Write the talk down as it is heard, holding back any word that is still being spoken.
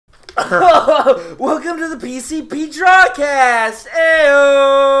Welcome to the PCP Drawcast!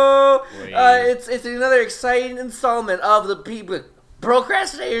 Ayo! It's another exciting installment of the Pro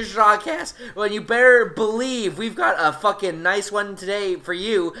Crastinators Drawcast. Well, you better believe we've got a fucking nice one today for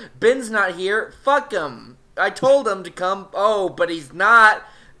you. Ben's not here. Fuck him. I told him to come. Oh, but he's not.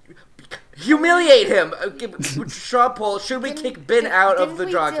 Humiliate him. Straw poll. Should we kick Ben out of the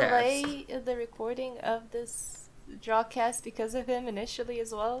Drawcast? Didn't we delay the recording of this Drawcast because of him initially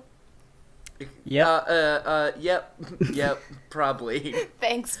as well? Yep, probably.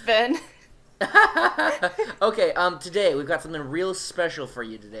 Thanks, Ben. Okay, today we've got something real special for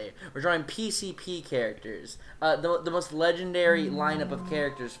you today. We're drawing PCP characters. The most legendary lineup of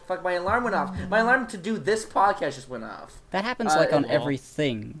characters. Fuck, my alarm went off. My alarm to do this podcast just went off. That happens like on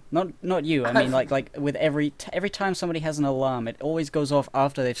everything. Not you. I mean, like with every time somebody has an alarm, it always goes off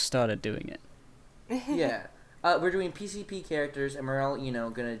after they've started doing it. Yeah. We're doing PCP characters, and we're all,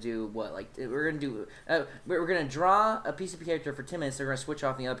 gonna do what? Like, we're gonna draw a PCP character for 10 minutes. They're gonna switch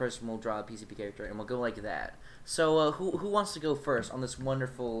off, and the other person will draw a PCP character, and we'll go like that. So, who wants to go first on this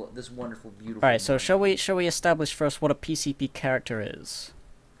wonderful, beautiful? All right. So, shall we establish first what a PCP character is?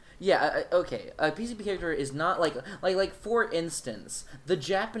 Yeah, okay. A PCP character is not like for instance, the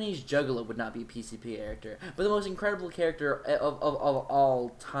Japanese Juggalo would not be a PCP character, but the most incredible character of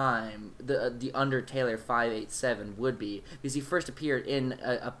all time, the Undertaler 587 would be, because he first appeared in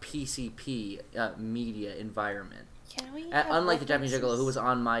a PCP media environment. Can we? Unlike the Japanese Juggalo, who was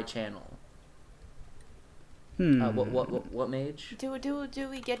on my channel. What mage? Do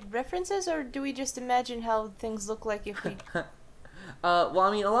we get references, or do we just imagine how things look like if we? Well,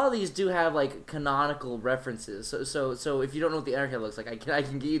 I mean, a lot of these do have like canonical references. So if you don't know what the Undertaler looks like, I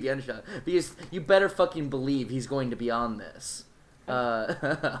can give you the Undertaler, because you better fucking believe he's going to be on this.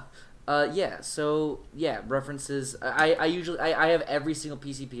 Yeah. So yeah, references. I usually have every single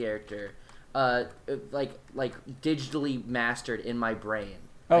PCP character, like digitally mastered in my brain.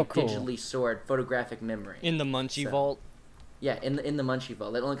 Oh, like, cool. Digitally stored, photographic memory. In the Munchie Vault. Yeah, in the Munchie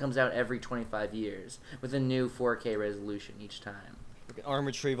Vault. That only comes out every 25 years with a new 4K resolution each time. Like Arm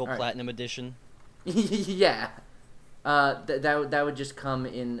Retrieval Platinum Edition. Yeah. That would just come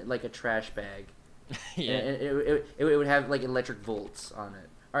in like a trash bag. Yeah. And it would have like electric volts on it.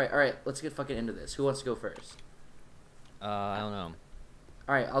 All right. Let's get fucking into this. Who wants to go first? I don't know.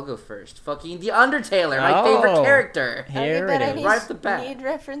 All right, I'll go first. Fucking the Undertaler, my favorite character. Here it is. Right off the bat. Need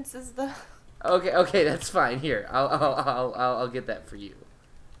references though. Okay, that's fine. Here, I'll get that for you.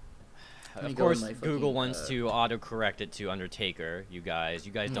 Of course, Google wants to autocorrect it to Undertaker. You guys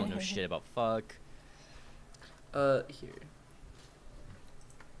don't know shit about fuck. Here.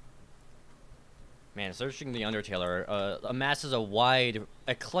 Man, searching the Undertaler amasses a wide,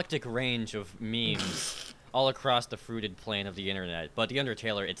 eclectic range of memes all across the fruited plain of the internet. But the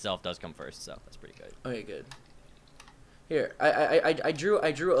Undertaler itself does come first, so that's pretty good. Okay, good. Here, I drew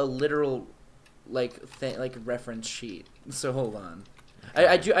a literal like reference sheet. So hold on.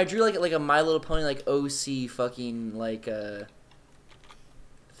 Okay. I drew like a My Little Pony like OC fucking like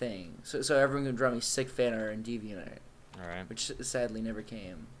thing. So everyone can draw me sick fan art and DeviantArt. All right. Which sadly never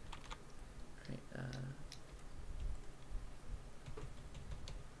came. Right,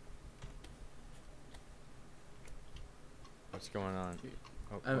 What's going on?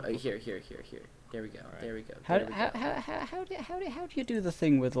 Here. There we go. Right. There we go. How do you do the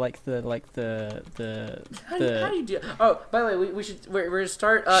thing with like the How do you do? Oh, by the way, we're gonna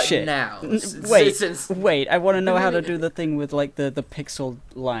start now. Wait, I want to know how to do the thing with like the pixel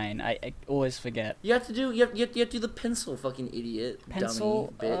line. I always forget. You have to do the pencil, fucking idiot.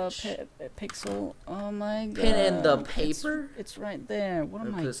 Pencil, dummy, bitch. pixel. Oh my god. Pen and the paper. It's right there. What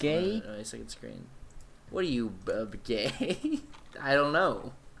am I, gay? Second screen. What are you, gay? I don't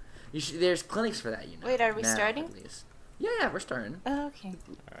know. There's clinics for that, Wait, are we starting? At least. Yeah, we're starting. Oh, okay.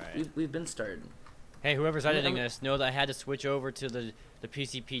 All right. We've been starting. Hey, whoever's editing this, know that I had to switch over to the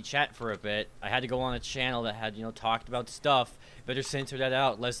PCP chat for a bit. I had to go on a channel that had, talked about stuff. Better censor that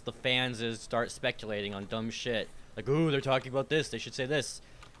out, lest the fans start speculating on dumb shit. Like, ooh, they're talking about this. They should say this.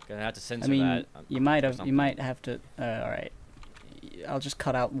 Gonna have to censor that. You might have to. All right. I'll just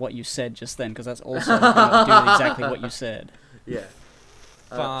cut out what you said just then, because that's also gonna do exactly what you said. Yeah.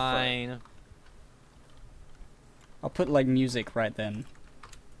 Fine. I'll put like music right then.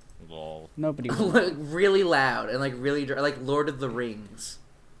 Lol. Nobody will. Really loud and like really like Lord of the Rings.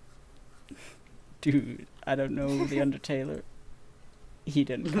 Dude, I don't know the Undertaler. He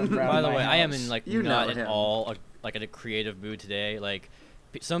didn't come around. By the way, house. I am in like not at all like in a creative mood today. Like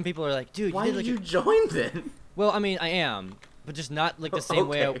some people are like, dude, why did you join then? Well, I mean, I am. but just not like the same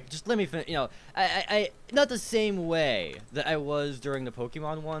way. Okay. Just let me finish. You know, I not the same way that I was during the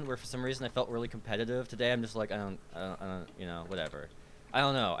Pokemon one, where for some reason I felt really competitive. Today I'm just like I don't, you know, whatever. I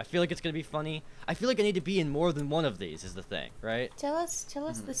don't know. I feel like it's gonna be funny. I feel like I need to be in more than one of these. Is the thing, right? Tell us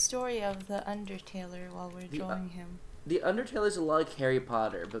the story of the Undertaler while we're drawing him. The Undertaler's a lot like Harry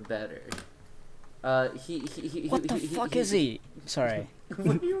Potter, but better. What the fuck is he? Sorry.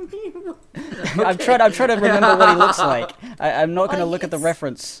 What do you mean? I'm trying to remember what he looks like. I'm not gonna Oh, look at the it's-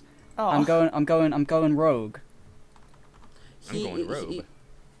 reference. Oh. I'm going rogue. I'm going rogue.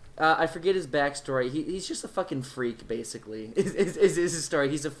 I forget his backstory. He's just a fucking freak, basically. Is his story?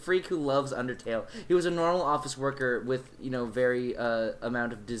 He's a freak who loves Undertale. He was a normal office worker with very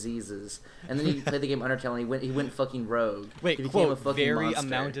amount of diseases, and then he played the game Undertale, and he went fucking rogue. Wait, he became quote, a fucking very monster.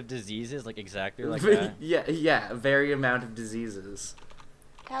 amount of diseases, like exactly like that. yeah, very amount of diseases.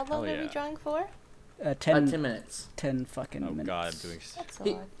 How long are we yeah. drawing for? 10 minutes. 10 fucking Oh minutes. god, I'm doing. That's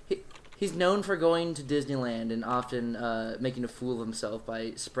He, odd. he's known for going to Disneyland and often making a fool of himself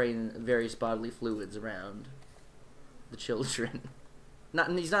by spraying various bodily fluids around the children.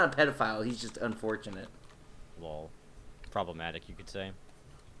 He's not a pedophile. He's just unfortunate. Lol. Problematic, you could say.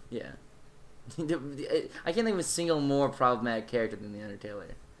 Yeah. I can't think of a single more problematic character than the Undertaler.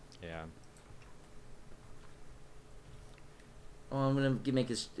 Yeah. Oh, I'm gonna make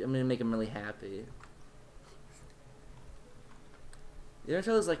him really happy. The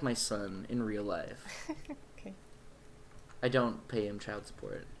Undertaler is like my son in real life. Okay. I don't pay him child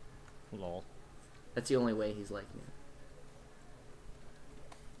support. Lol. That's the only way he's like me.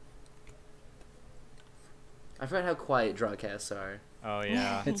 I forgot how quiet Drawcasts are. Oh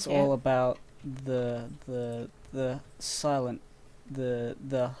yeah. It's Yeah. all about the silent,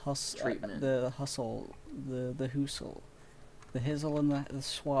 the hustle, Treatment. the hustle, the hoosle, the hizzle and the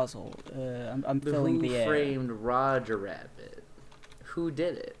swazzle. I'm The filling Who the air. framed Roger Rabbit? Who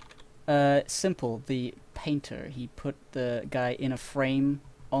did it? Simple. The painter. He put the guy in a frame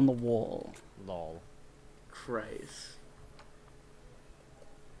on the wall. Lol. Christ.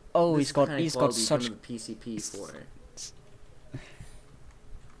 Oh, This is the kind of he's got quality you such. come to the PCP for.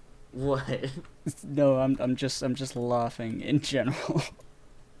 What? No, I'm just laughing in general.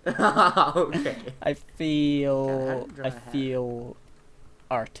 Okay. I feel draw I a hat. feel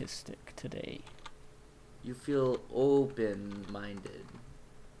artistic today. You feel open-minded.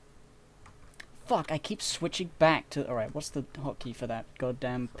 Fuck! I keep switching back to. All right, what's the hotkey for that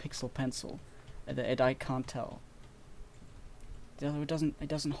goddamn pixel pencil? I can't tell. It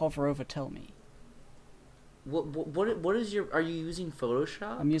doesn't hover over. Tell me. What is your? Are you using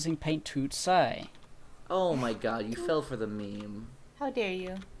Photoshop? I'm using Paint Toot Sai. Oh my god, you fell for the meme. How dare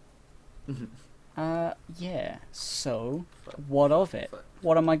you? Yeah. So, Fuck. what of it? Fuck.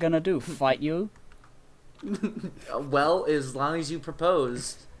 What am I gonna do? Fight you? Well, as long as you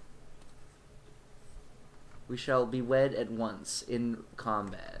proposed, we shall be wed at once in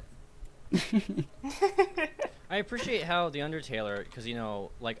combat. I appreciate how the Undertaler, because you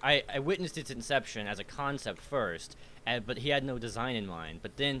know, like I witnessed its inception as a concept first, but he had no design in mind.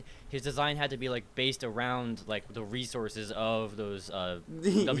 But then his design had to be like based around like the resources of those WWE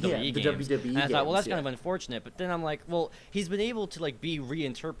Yeah, the games. WWE And I thought, well, that's games, kind of yeah. unfortunate. But then I'm like, well, he's been able to like be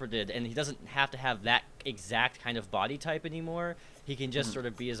reinterpreted, and he doesn't have to have that exact kind of body type anymore. He can just sort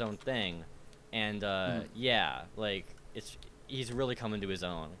of be his own thing, and yeah, like he's really coming to his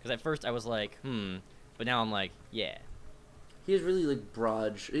own. Because at first I was like, but now I'm like, yeah. He has really like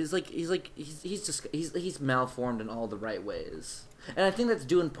broad. He's malformed in all the right ways, and I think that's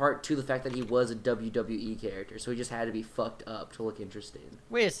due in part to the fact that he was a WWE character, so he just had to be fucked up to look interesting.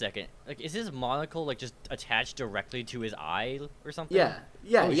 Wait a second. Like, is his monocle like just attached directly to his eye or something? Yeah,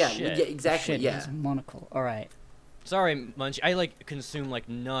 Oh, shit. exactly. Shit, Yeah, his monocle. All right. Sorry, Munchie. I like consume like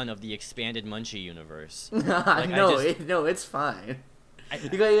none of the expanded Munchie universe. no, I just- it's fine. You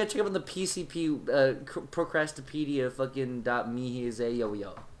gotta check out the PCP Procrastipedia fucking .me is a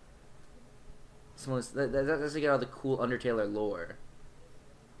yo. That's like all the cool Undertaler lore.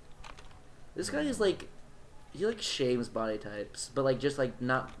 This guy is like, he like shames body types, but like just like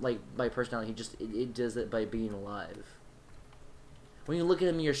not like by personality. He just it does it by being alive. When you look at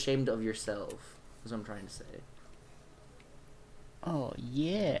him, you're ashamed of yourself. Is what I'm trying to say. Oh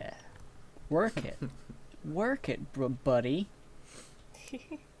yeah. Work it. Work it, buddy.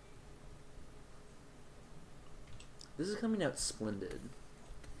 This is coming out splendid.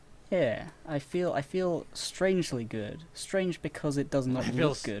 Yeah, I feel strangely good. Strange because it does not I feel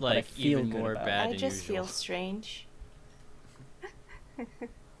look good, like but I feel even good more about bad it. I than just usual. feel strange.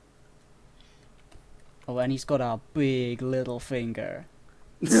 Oh, and he's got a big little finger.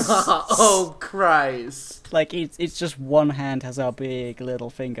 Oh Christ! Like it's just one hand has a big little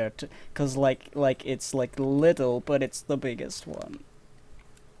finger, cause like it's like little, but it's the biggest one.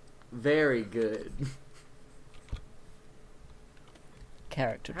 Very good.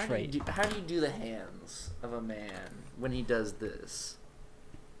 Character trait. How do you do the hands of a man when he does this?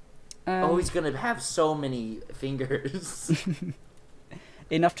 Oh, he's gonna have so many fingers.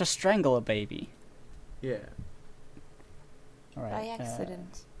 Enough to strangle a baby. Yeah. All right. By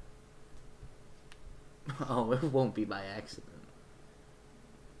accident. Oh, it won't be by accident.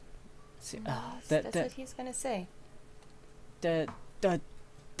 That's what he's gonna say. There's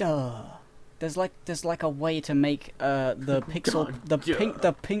like a way to make the pixel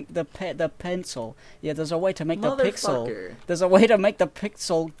the pencil. Yeah, there's a way to make the pixel. There's a way to make the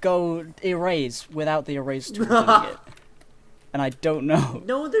pixel go erase without the erase tool doing it. And I don't know.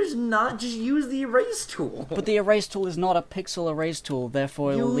 No, there's not. Just use the erase tool. But the erase tool is not a pixel erase tool.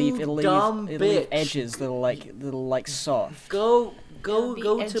 Therefore, it'll leave edges that'll like soft. Go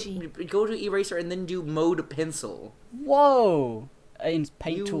to eraser and then do mode pencil. Whoa! In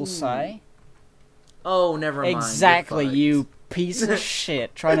paint tool Psi. Oh, never mind. Exactly, you piece of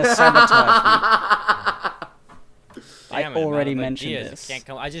shit, trying to sabotage me. I already mentioned this. Can't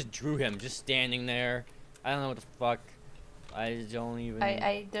come. I just drew him, just standing there. I don't know what the fuck. I don't even.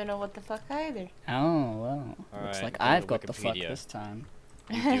 I don't know what the fuck either. Oh well. Looks like I've got the fuck this time.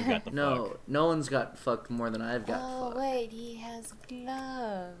 You do got the fuck. No one's got fucked more than I've got fucked. Oh wait, he has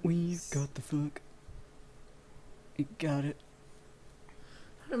gloves. We've got the fuck. You got it.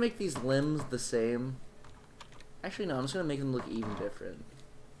 How to make these limbs the same? Actually, no. I'm just gonna make them look even different.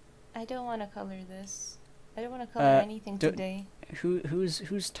 I don't want to color this. I don't want to color anything today.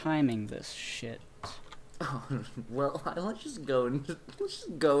 Who's timing this shit? Oh, well, let's just go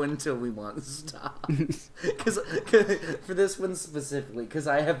until we want to stop. Cause for this one specifically, because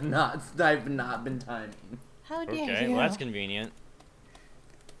I've not been timing. How dare you? Okay, well that's convenient.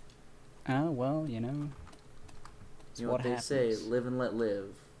 Oh well, you know. You know what they say: live and let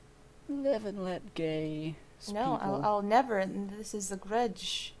live. Live and let gay. No, I'll never. This is a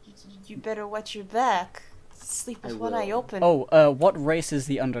grudge. You better watch your back. Sleep with one eye open. Oh, what race is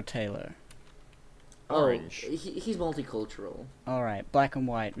the Undertaler? Orange. Oh, he's multicultural. All right, black and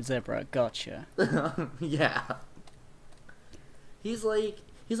white zebra. Gotcha. Yeah. He's like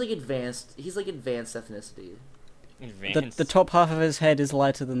advanced. He's like advanced ethnicity. The top half of his head is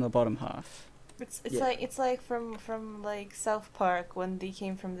lighter than the bottom half. It's like from like South Park when they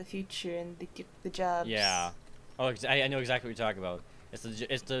came from the future and they took the jobs. Yeah. Oh, I know exactly what you're talking about. It's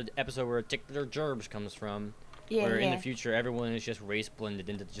the episode where Tickler Gerbs comes from. Yeah, where in the future everyone is just race blended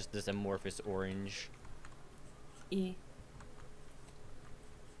into just this amorphous orange. Yeah.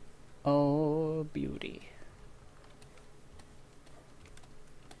 Oh, beauty.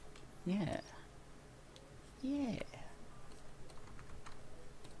 Yeah. Yeah.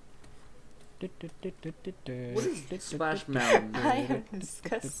 What is Splash Mountain? I am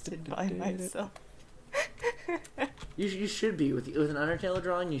disgusted by myself. You should be with an Undertale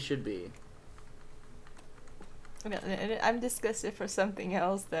drawing. You should be. No, I'm disgusted for something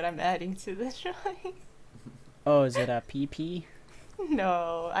else that I'm adding to the drawing. Oh, is it a PP?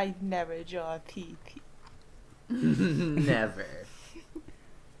 No, I never draw a PP. Never.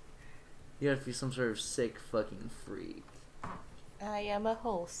 You have to be some sort of sick fucking freak. I am a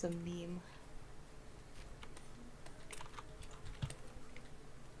wholesome meme.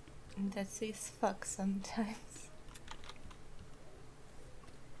 That says fuck sometimes.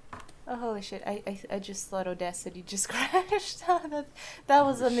 Oh holy shit, I just thought Audacity just crashed. That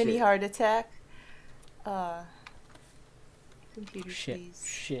was a mini heart attack. Computer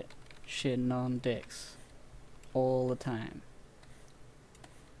please. Shitting on dicks. All the time.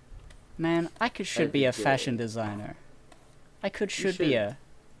 Man, I should be a fashion designer. I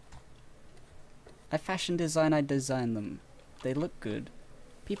fashion design, I design them. They look good.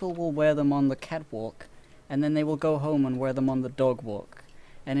 People will wear them on the catwalk, and then they will go home and wear them on the dog walk.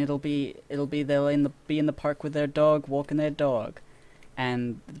 And they'll be in the park with their dog, walking their dog.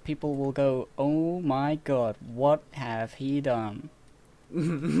 And the people will go, oh my god, what have he done?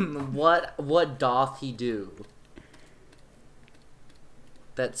 What doth he do?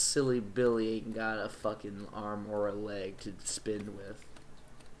 That silly Billy ain't got a fucking arm or a leg to spin with.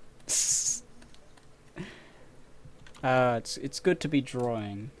 It's good to be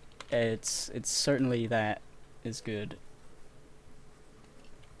drawing. It's certainly that is good.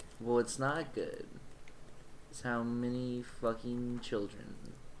 Well, it's not good. It's how many fucking children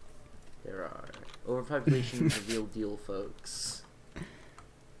there are. Overpopulation is a real deal, folks.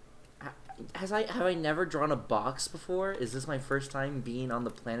 have I never drawn a box before? Is this my first time being on the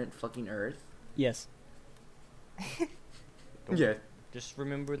planet fucking Earth? Yes. Yeah. Just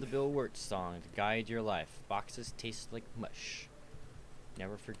remember the Bill Wirtz song to guide your life. Boxes taste like mush.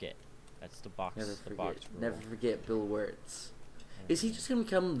 Never forget. That's the box. Never the forget. box rule. Never forget Bill Wirtz. Is he just gonna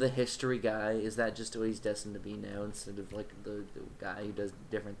become the history guy? Is that just what he's destined to be now, instead of like the guy who does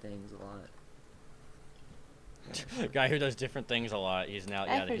different things a lot? Guy who does different things a lot. He's now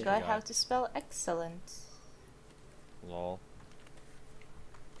I forgot how to spell excellent. Lol.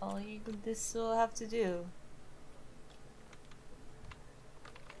 All this will have to do.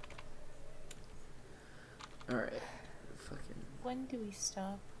 Alright. Fucking. When do we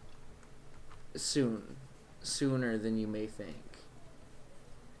stop? Soon. Sooner than you may think.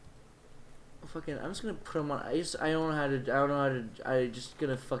 Fucking, I'm just gonna put him on. I don't know how to. Just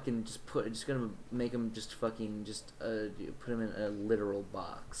gonna make him just fucking put him in a literal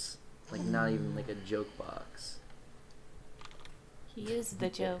box, like not even like a joke box. He is the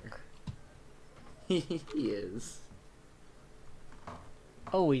joke. He is.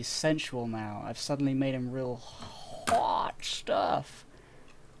 Oh, he's sensual now. I've suddenly made him real hot stuff.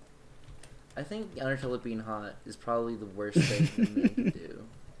 I think Undertale being hot is probably the worst thing that man can do.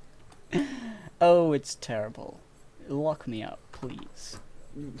 Oh, it's terrible. Lock me up, please.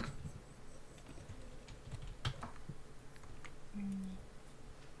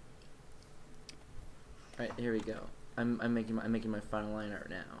 Alright, here we go. I'm making my final line art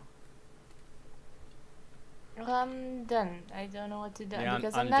now. I'm done. I don't know what to do Yeah,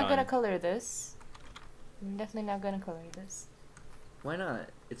 because I'm I'm not gonna done. color this. I'm definitely not gonna color this. Why not?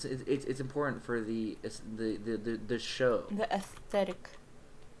 It's important for the show. The aesthetic.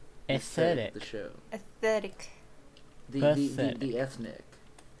 Aesthetic. The show. Aesthetic. The ethnic.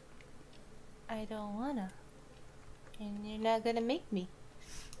 I don't wanna. And you're not gonna make me.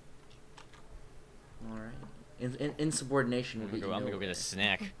 All right. Insubordination will I'm get gonna you go get nowhere. a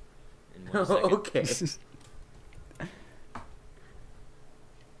snack. In 1 second. Okay.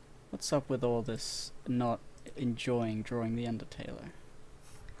 What's up with all this not enjoying drawing the Undertaler?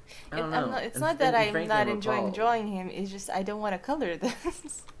 I don't know. It's And- not that and I'm frankly, not I'm enjoying appalled. drawing him. It's just I don't want to color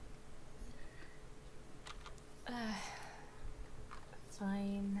this.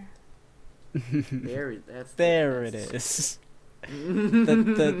 Fine. There it is.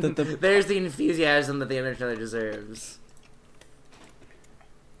 the There's the enthusiasm that the Undertaker deserves.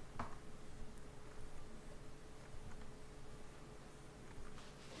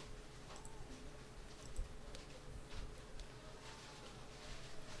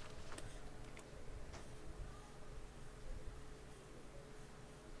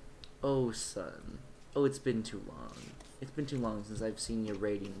 Oh, son. Oh, it's been too long. It's been too long since I've seen your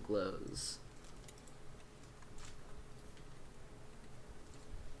radiant glows.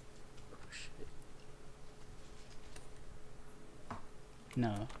 Oh, shit.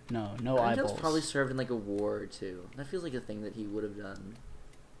 No Undertale's eyeballs. probably served in like a war or two. That feels like a thing that he would have done.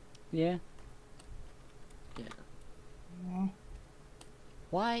 Yeah. Yeah.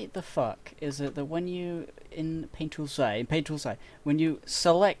 Why the fuck is it that when you in Paint Tools I, when you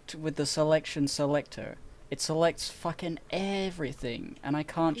select with the selection selector, it selects fucking everything, and I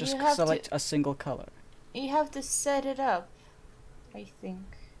can't just You have select to- a single color? You have to set it up, I think.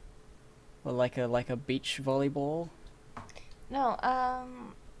 Well, like a beach volleyball. No, I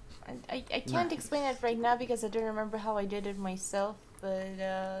can't Nice. explain it right now because I don't remember how I did it myself,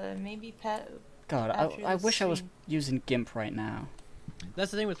 but maybe God, after I the wish I was stream. using GIMP right now.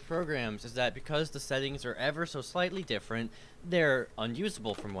 That's the thing with programs, is that because the settings are ever so slightly different, they're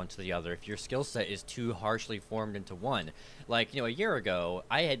unusable from one to the other if your skill set is too harshly formed into one. Like, a year ago,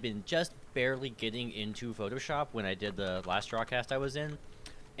 I had been just barely getting into Photoshop when I did the last Drawcast I was in,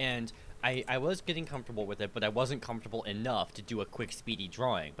 and I was getting comfortable with it, but I wasn't comfortable enough to do a quick, speedy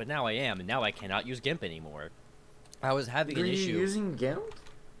drawing. But now I am, and now I cannot use GIMP anymore. I was having Were an you issue. using GIMP?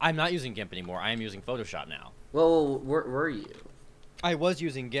 I'm not using GIMP anymore. I am using Photoshop now. Well, where were you? I was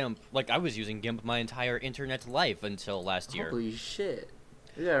using GIMP. Like, I was using GIMP my entire internet life until last year. Holy shit.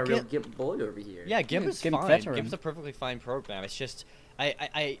 We got a real GIMP- GIMP boy over here. Yeah, GIMP is GIMP fine. veteran. GIMP's a perfectly fine program. It's just,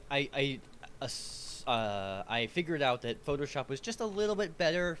 I figured out that Photoshop was just a little bit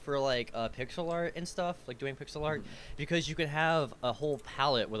better for like pixel art and stuff, like doing pixel art, because you could have a whole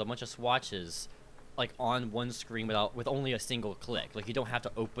palette with a bunch of swatches, like on one screen with only a single click. Like you don't have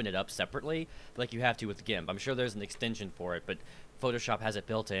to open it up separately, like you have to with GIMP. I'm sure there's an extension for it, but Photoshop has it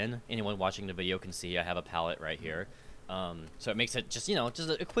built in. Anyone watching the video can see I have a palette right here. So it makes it just, just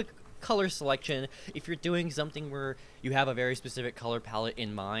a quick color selection. If you're doing something where you have a very specific color palette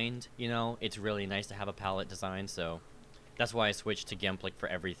in mind, it's really nice to have a palette design. So that's why I switched to GIMP like for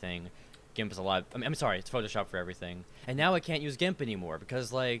everything. GIMP is a lot. I'm sorry, it's Photoshop for everything. And now I can't use GIMP anymore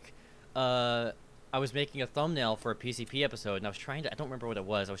because like, I was making a thumbnail for a PCP episode, and I was trying to. I don't remember what it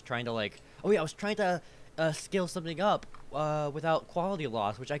was. I was trying to like. Oh yeah, I was trying to scale something up without quality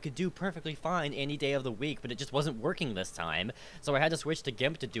loss, which I could do perfectly fine any day of the week, but it just wasn't working this time. So I had to switch to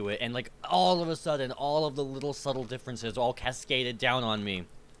GIMP to do it, and like all of a sudden, all of the little subtle differences all cascaded down on me.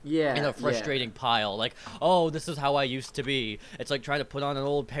 Yeah. In a frustrating pile. Like, oh, this is how I used to be. It's like trying to put on an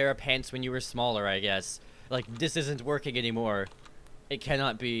old pair of pants when you were smaller, I guess. Like, this isn't working anymore. It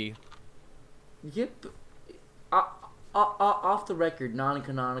cannot be. Yep. Off the record,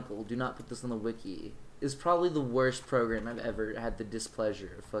 non-canonical, do not put this on the wiki, is probably the worst program I've ever had the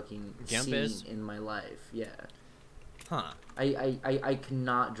displeasure of fucking seeing in my life. Yeah. Huh. I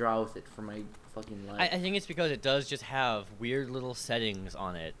cannot draw with it for my fucking life. I think it's because it does just have weird little settings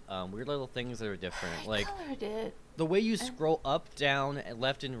on it. Weird little things that are different. Like, colored it. The way you scroll up, down,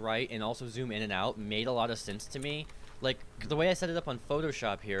 left, and right, and also zoom in and out made a lot of sense to me. Like, the way I set it up on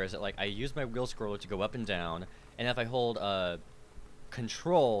Photoshop here is that, like, I use my wheel scroller to go up and down, and if I hold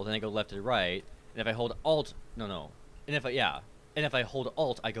Control, then I go left and right, and if I hold Alt, and if I hold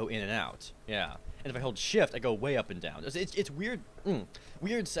Alt, I go in and out, yeah. And if I hold Shift, I go way up and down. It's weird,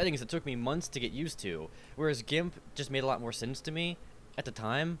 weird settings that took me months to get used to, whereas GIMP just made a lot more sense to me at the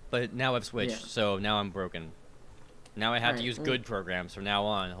time, but now I've switched, so now I'm broken. Now I have to use good programs from now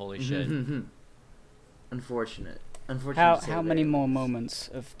on, holy shit. Unfortunate. How many more moments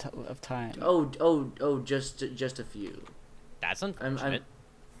of time? Just a few. That's unfortunate.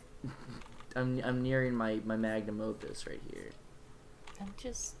 I'm nearing my magnum opus right here. I'm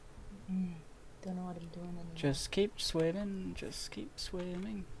just don't know what I'm doing anymore. Just keep swimming. Just keep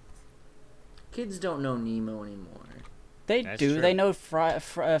swimming. Kids don't know Nemo anymore. That's do. True. They know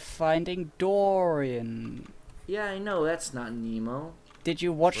Finding Dorian. Yeah, I know. That's not Nemo. Did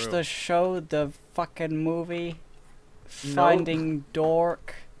you watch the show, the fucking movie? Finding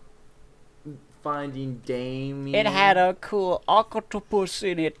Dork. Finding Damien. It had a cool octopus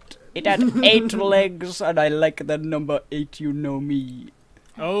in it. It had 8 legs, and I like the number 8, you know me.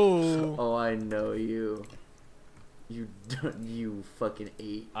 Oh. Oh, I know you. You fucking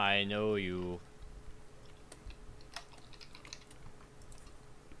 8. I know you.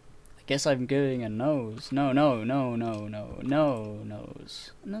 I guess I'm getting a nose. No, nose.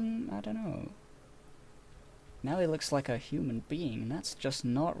 I don't know. Now he looks like a human being, and that's just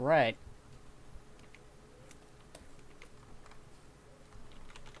not right.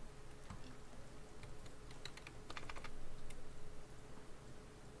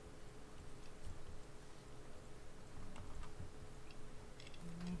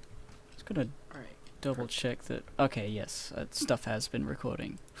 Just gonna double check that. Okay, yes, stuff has been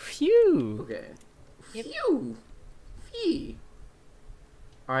recording. Phew! Okay. Yep. Phew! Phew!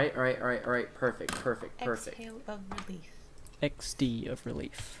 Alright. Perfect. Exhale of relief. XD of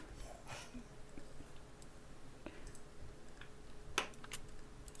relief.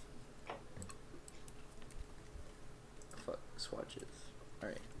 Fuck, swatches.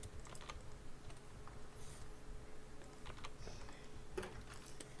 Alright.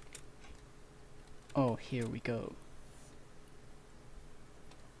 Oh, here we go.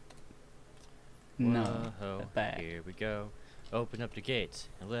 No, back. Here we go. Open up the gates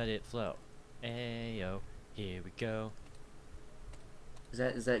and let it flow. Ayo, here we go.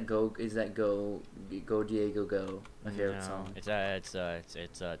 Is that go Diego go? My favorite song.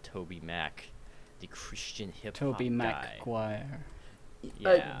 It's Toby Mac, the Christian hip hop Toby guy. McGuire.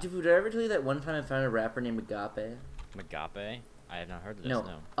 Yeah. Did I ever tell you that one time I found a rapper named Agape? Agape? I have not heard of this.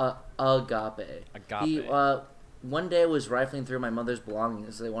 No. Agape. Agape. One day I was rifling through my mother's belongings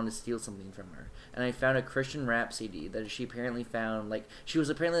as I wanted to steal something from her, and I found a Christian rap CD that she apparently found, like, she was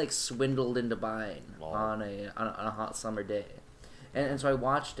apparently, like, swindled into buying on a hot summer day. And so I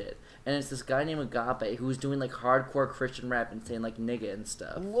watched it, and it's this guy named Agape who was doing, like, hardcore Christian rap and saying, like, nigga and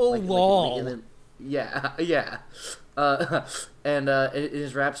stuff. Yeah. And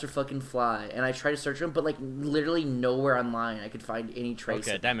his raps are fucking fly, and I tried to search him, but, like, literally nowhere online I could find any trace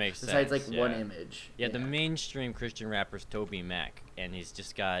of that makes sense. Besides, like, one image. Yeah, the mainstream Christian rapper's Toby Mac, and he's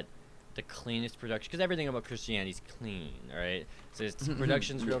just got the cleanest production, because everything about Christianity is clean, right? So his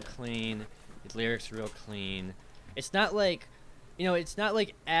production's real clean, his lyrics are real clean. It's not like, it's not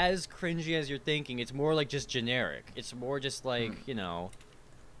like as cringy as you're thinking. It's more like just generic. It's more just like,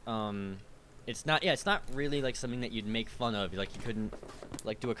 it's not really like something that you'd make fun of. Like, you couldn't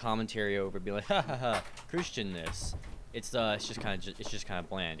like do a commentary over, be like, ha ha ha, Christianness. It's just kind of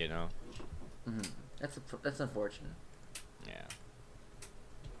bland, That's unfortunate. Yeah.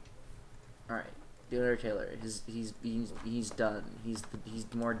 All right. The Undertaler. He's done. He's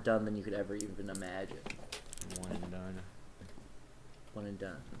more done than you could ever even imagine. One and done. One and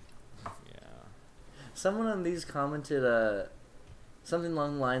done. Yeah. Someone on these commented something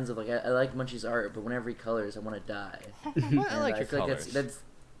along the lines of like, I like Munchie's art, but whenever he colors, I want to die. I like your colors.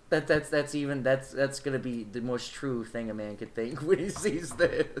 That's gonna be the most true thing a man could think when he sees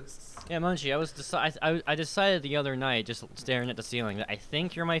this. Yeah, Munchie, I decided the other night, just staring at the ceiling, that I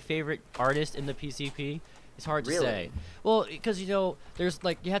think you're my favorite artist in the PCP. It's hard to say. Well, because, you know, there's,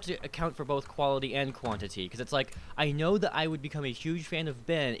 like, you have to account for both quality and quantity. Because it's like, I know that I would become a huge fan of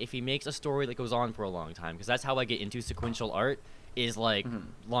Ben if he makes a story that goes on for a long time. Because that's how I get into sequential art, is, like,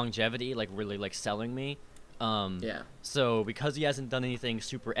 longevity, like, really, like, selling me. Yeah. So, because he hasn't done anything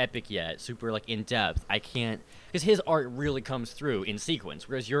super epic yet, super, like, in-depth, I can't... Because his art really comes through in sequence,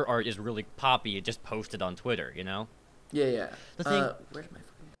 whereas your art is really poppy and just posted on Twitter, you know? Yeah, yeah. The thing... Where's my...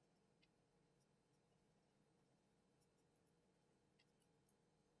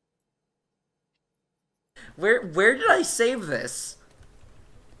 Where did I save this?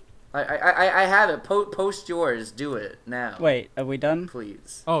 I have it. Post yours. Do it now. Wait, are we done?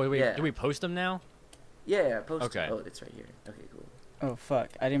 Please. Oh, wait, yeah. Do we post them now? Yeah, post Okay. it. Oh, it's right here. Okay, cool. Oh fuck!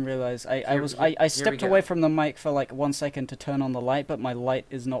 I didn't realize. I stepped away from the mic for like 1 second to turn on the light, but my light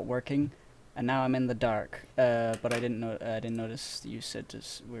is not working, and now I'm in the dark. But I didn't notice you said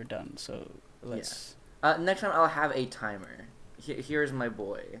we're done. So let's. Yeah. Next time I'll have a timer. Here's my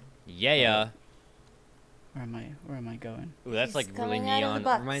boy. Yeah. Where am I going? Ooh, that's He's like really coming out of the neon.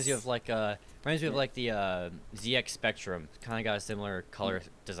 box. Reminds me of like the ZX Spectrum. Kind of got a similar color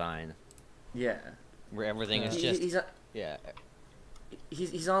design Yeah. where everything is just yeah.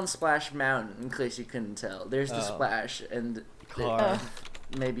 He's on Splash Mountain, in case you couldn't tell. There's the splash and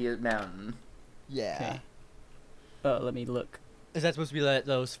maybe a mountain. Yeah. Okay. Oh, let me look. Is that supposed to be like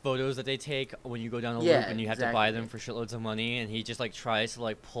those photos that they take when you go down a loop and you have to buy them for shitloads of money? And he just like tries to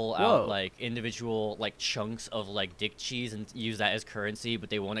like pull out like individual like chunks of like dick cheese and use that as currency, but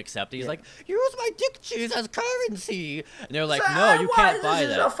they won't accept it. He's like, use my dick cheese as currency, and they're like, no, you can't buy that.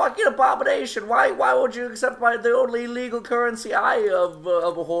 This is a fucking abomination. Why would you accept the only legal currency I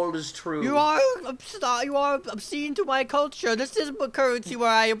hold is true? You are obscene to my culture. This is a currency where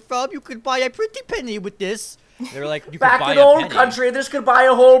I am from. You could buy a pretty penny with this. They're like, you back could buy in a old penny. country, this could buy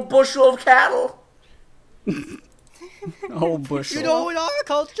a whole bushel of cattle. A whole bushel. You know, in our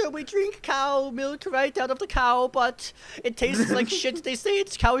culture, we drink cow milk right out of the cow, but it tastes like shit. They say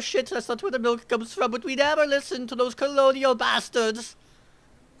it's cow shit. That's not where the milk comes from, but we never listen to those colonial bastards.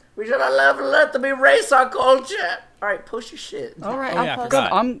 We should have let them erase our culture. All right, post your shit. All right, Oh, yeah, I good.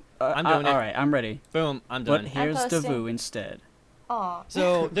 forgot. I'm doing it. All right, I'm ready. Boom, I'm done. But here's posting. Davoo instead. Aw.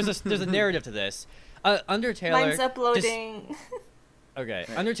 So there's a narrative to this. Undertaler. Mine's uploading. Okay,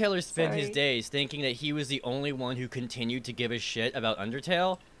 Undertaler spent his Sorry. days thinking that he was the only one who continued to give a shit about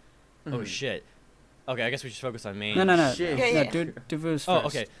Undertale. Oh shit. Okay, I guess we should focus on main. No. Shit. Yeah. Davoo's first. Oh,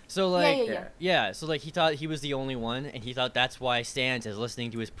 okay. So like, Yeah. So like, he thought he was the only one, and he thought that's why Stans is listening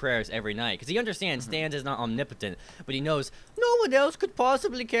to his prayers every night, because he understands Stans is not omnipotent, but he knows no one else could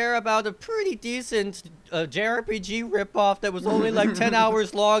possibly care about a pretty decent JRPG ripoff that was only like 10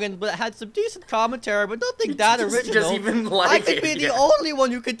 hours long and but had some decent commentary, but nothing that original. Just even like I could be the only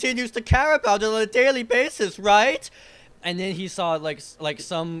one who continues to care about it on a daily basis, right? And then he saw like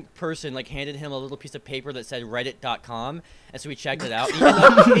some person like handed him a little piece of paper that said reddit.com, and so he checked it out. And,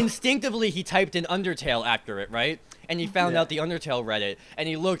 like, instinctively he typed in Undertale after it, right? And he found out the Undertale Reddit, and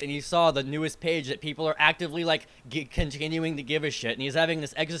he looked and he saw the newest page that people are actively like continuing to give a shit, and he's having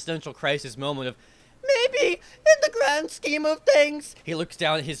this existential crisis moment of maybe in the grand scheme of things. He looks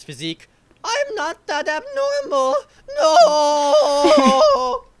down at his physique. I'm not that abnormal.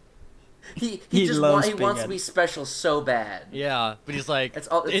 No. He loves wants to be special so bad. Yeah, but he's like, It's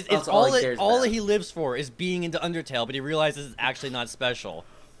all he cares all about. that he lives for is being into Undertale, but he realizes it's actually not special.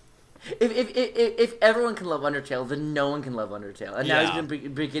 If everyone can love Undertale, then no one can love Undertale. And now he's gonna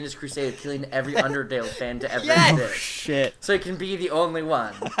begin his crusade of killing every Undertale fan to ever Yes! exist. Shit. So he can be the only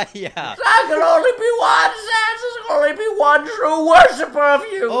one. Yeah. I can only be one, Sans. There can only be one true worshipper of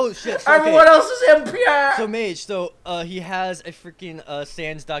you. Oh shit. So, Everyone else is impure. So Mage, he has a freaking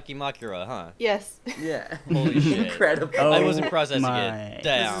Sans Dakimakura, huh? Yes. Yeah. Holy shit. Incredible. I wasn't processing my. it. This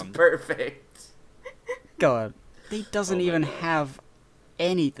Damn. is perfect. God, he doesn't even have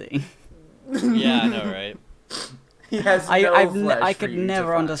anything. Yeah, I know, right? He has no flesh I for could you to never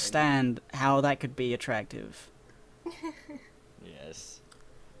find. understand how that could be attractive. Yes.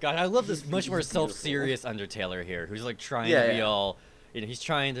 God, I love this much more self-serious Undertaler here, who's like trying Yeah, to be yeah. all you know, he's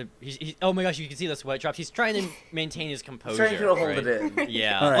trying to. Oh my gosh, you can see the sweat drops. He's trying to maintain his composure. He's trying to hold right? it in.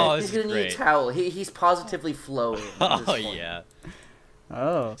 Yeah. All right. Oh, this He's is gonna need a great. towel. He's positively flowing. at this Oh point. yeah.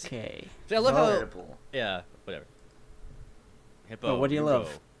 Okay. See, I love how. Incredible. Yeah. Whatever. Hippo. Oh, what do you go.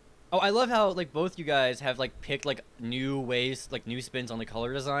 love? Oh, I love how like both you guys have like picked like new ways, like new spins on the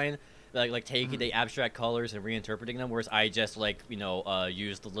color design. Like taking the abstract colors and reinterpreting them, whereas I just like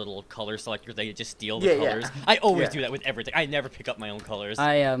use the little color selector. They just steal the colors. I always do that with everything. I never pick up my own colors.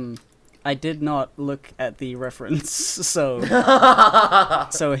 I did not look at the reference, so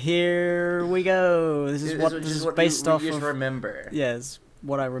here we go. This is what this is based off you of. remember. Yes,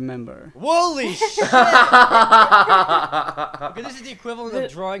 what I remember. Holy shit! Okay, this is the equivalent of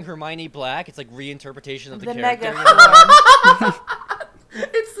drawing Hermione Black. It's like reinterpretation of the character. Megaform.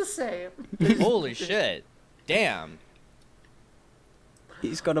 It's the same. Holy shit! Damn.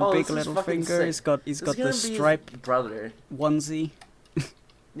 He's got a Oh, big this is little fucking finger. sick. He's got This is the gonna be his striped brother. onesie.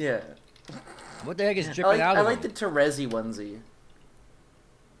 Yeah. What the heck is dripping out I of like him? the Terezi onesie.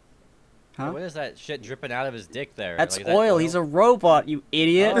 Huh? What is that shit dripping out of his dick there? That's Like, is that oil. He's a robot, you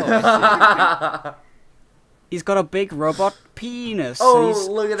idiot. Oh, I He's got a big robot penis. Oh, and he's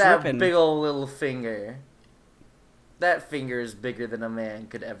look at that dripping. big old little finger. That finger is bigger than a man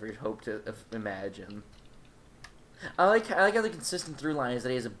could ever hope to imagine. I like how the consistent through line is that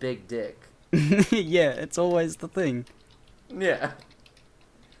he has a big dick. Yeah, it's always the thing. Yeah.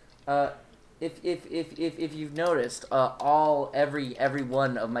 If you've noticed, every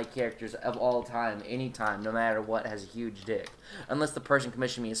one of my characters of all time, anytime, no matter what, has a huge dick, unless the person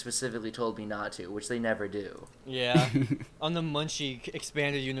commissioning me has specifically told me not to, which they never do. Yeah. On the Munchie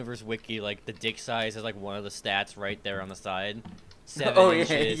Expanded Universe wiki, like the dick size is like one of the stats right there on the side. 7 Oh, yeah,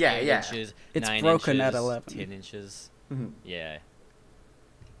 inches, yeah, 8 yeah. inches, It's 9 broken inches, at 11. 10 inches. Mhm. Yeah.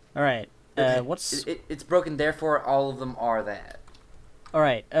 All right. What's It's broken, therefore all of them are that. all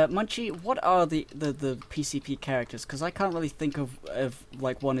right? Munchie, what are the PCP characters? Because I can't really think of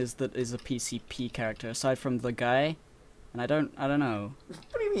like one that is a PCP character aside from the guy, and I don't know.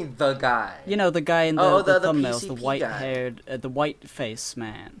 What do you mean, the guy? You know, the guy in the the thumbnails, the PCP white-haired, the white face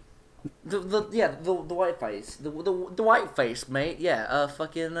man. The white face, the white face, mate. Yeah,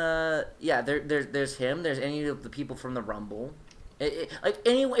 yeah. There's him. There's any of the people from the Rumble.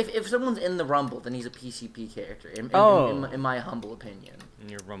 If someone's in the Rumble, then he's a PCP character. In my humble opinion. In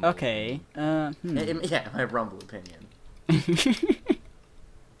your rumble. Okay. Yeah, my Rumble opinion.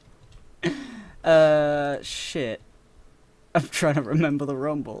 Shit. I'm trying to remember the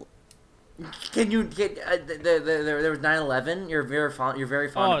Rumble. Can you get there was 9/11? You're very fond. You're very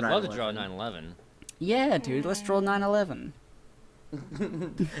Oh, fond I'd of love to 9/11. draw 9/11. Yeah, dude. Let's draw 9/11.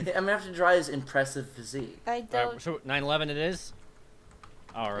 I'm gonna have to draw his impressive physique. I don't. So 9/11 it is.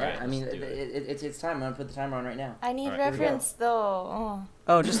 All right. Yeah, I mean, let's do it. it's time. I'm gonna put the timer on right now. I need Alright, here we go. reference though.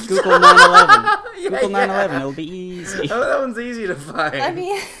 Oh, just Google 9/11. Yeah, Google 9/11. yeah. It'll be easy. Oh, that one's easy to find. I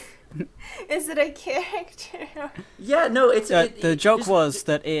mean, is it a character? yeah, no, it's The joke was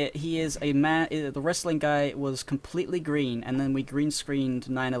that he is a man. The wrestling guy was completely green, and then we green screened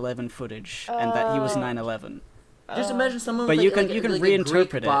 9/11 footage, and that he was Oh. 9/11. Just imagine someone. But with you like, can like a reinterpret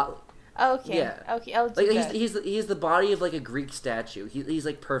Greek it. Okay. Yeah. Okay, I'll do Like that. he's the body of like a Greek statue. He's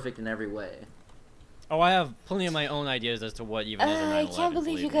like perfect in every way. Oh, I have plenty of my own ideas as to what even is a 9/11. I can't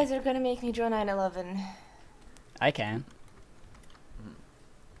believe you guys are gonna make me draw 9/11. I can.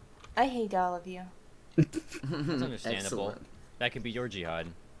 I hate all of you. That's understandable. Excellent. That could be your jihad.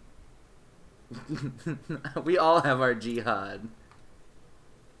 We all have our jihad.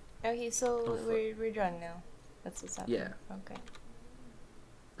 Okay, so Oh, fuck. we're drawing now. That's what's happening. Yeah. Okay.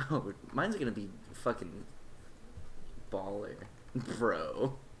 Oh, mine's gonna be fucking baller,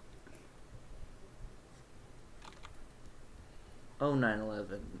 bro. Oh,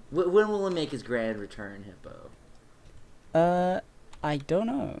 9/11. When will he make his grand return, Hippo? I don't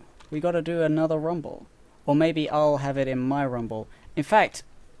know. We gotta do another Rumble. Or maybe I'll have it in my Rumble. In fact,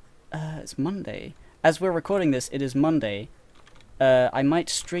 it's Monday. As we're recording this, it is Monday. I might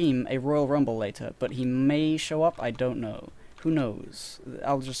stream a Royal Rumble later, but he may show up, I don't know. Who knows?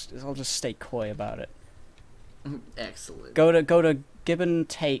 I'll just stay coy about it. Excellent. Go to Give and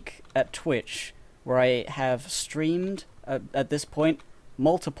Take at Twitch, where I have streamed, at this point,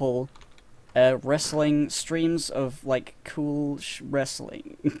 multiple wrestling streams of like cool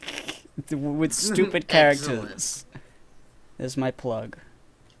wrestling with stupid characters. There's my plug.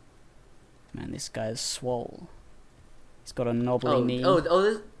 Man, this guy's swole. He's got a knobbly knee.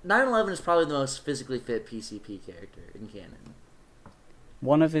 This 9/11 is probably the most physically fit PCP character in canon.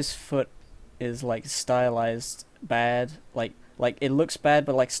 One of his foot is like stylized bad, like it looks bad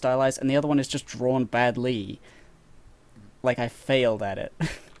but like stylized, and the other one is just drawn badly. I failed at it.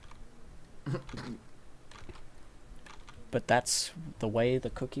 But that's the way the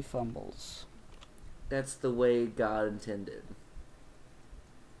cookie fumbles. That's the way God intended.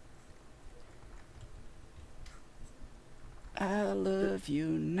 I love you,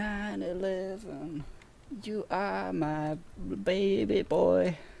 9/11. You are my baby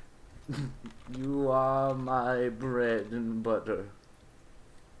boy. You are my bread and butter.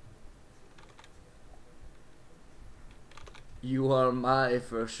 You are my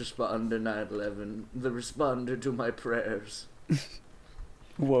first responder, 9/11. The responder to my prayers.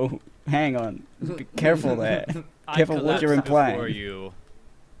 Whoa, hang on. Be careful there. I Careful what you're collapsed implying. before you.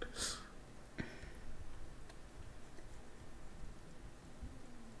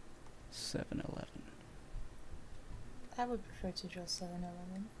 I would prefer to draw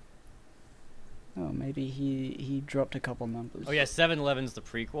 7-Eleven. Oh, maybe he dropped a couple numbers. Oh yeah, 7-Eleven's the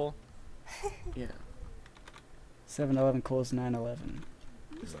prequel. Yeah. 7-Eleven calls 9/11.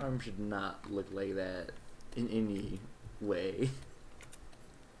 This arm should not look like that in any way.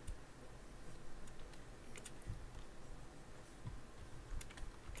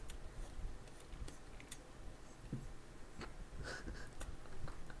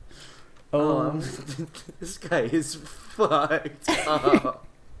 Oh, this guy is fucked up.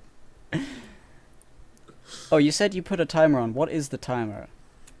 Oh, you said you put a timer on. What is the timer?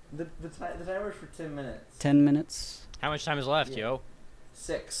 The timer's for 10 minutes. 10 minutes? How much time is left, Yeah. yo?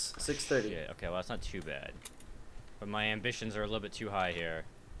 6:30. Shit, okay, well that's not too bad. But my ambitions are a little bit too high here.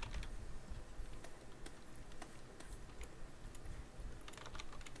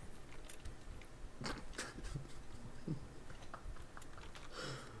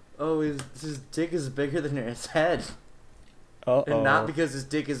 Oh, his dick is bigger than his head. Uh-oh. And not because his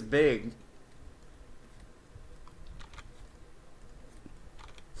dick is big.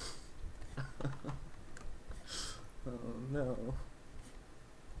 Oh no.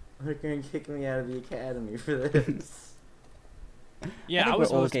 They're gonna kick me out of the academy for this. Yeah, think I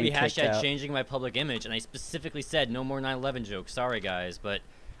was we're all supposed to be getting kicked out. changing my public image, and I specifically said no more 9/11 jokes. Sorry, guys, but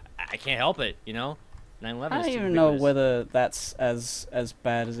I can't help it, you know? 9/11 I is don't too even know ubiquitous. whether that's as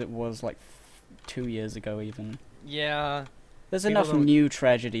bad as it was like 2 years ago even. Yeah. There's People enough don't- new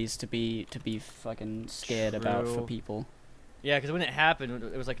tragedies to be fucking scared about for True. people. Yeah, because when it happened,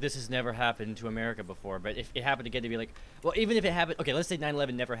 it was like, this has never happened to America before. But if it happened again, to be like, well, even if it happened, okay, let's say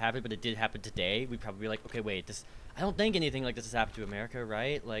 9/11 never happened, but it did happen today, we'd probably be like, okay, wait, I don't think anything like this has happened to America,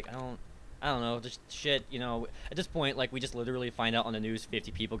 right? Like, I don't know, just shit, you know. At this point, like, we just literally find out on the news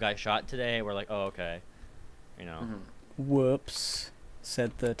 50 people got shot today. We're like, oh, okay, you know. Whoops,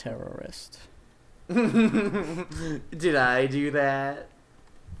 said the terrorist. Did I do that?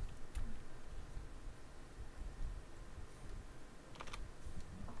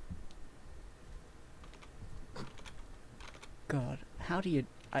 God, how do you...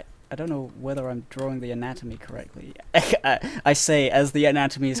 I don't know whether I'm drawing the anatomy correctly. I say as the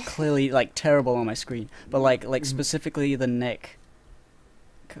anatomy is clearly like terrible on my screen, but like specifically the neck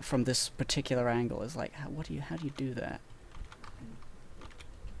from this particular angle is like, how do you do that?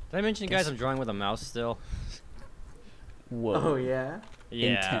 Did I mention, guys, I'm drawing with a mouse still? Whoa. Oh yeah?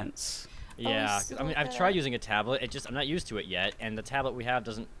 Yeah. Intense. Yeah, so I mean, I've bad. tried using a tablet. I'm not used to it yet, and the tablet we have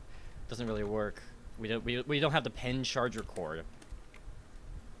doesn't really work. We don't have the pen charger cord.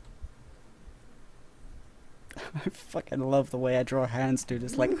 I fucking love the way I draw hands, dude.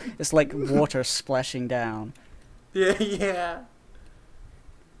 It's like water splashing down. Yeah.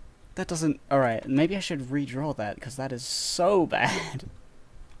 That doesn't... Alright, maybe I should redraw that, because that is so bad.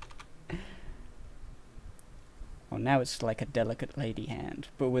 Oh, now it's like a delicate lady hand,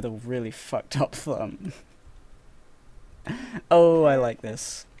 but with a really fucked up thumb. Oh, I like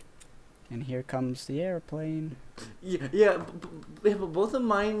this. And here comes the airplane. Yeah, but both of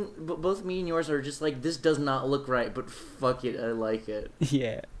mine, both me and yours are just like, this does not look right, but fuck it, I like it.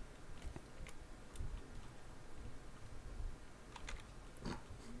 Yeah.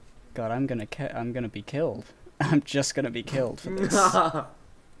 God, I'm gonna be killed. I'm just gonna be killed for this. Well,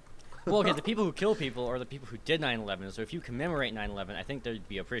 okay, the people who kill people are the people who did 9/11. So if you commemorate 9/11, I think they'd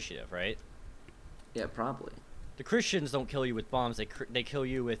be appreciative, right? Yeah, probably. The Christians don't kill you with bombs. They kill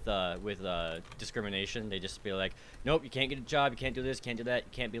you with discrimination. They just be like, nope, you can't get a job, you can't do this, you can't do that,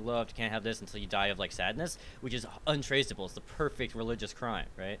 you can't be loved, you can't have this until you die of like sadness, which is untraceable. It's the perfect religious crime,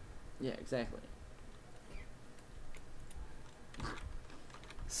 right? Yeah, exactly.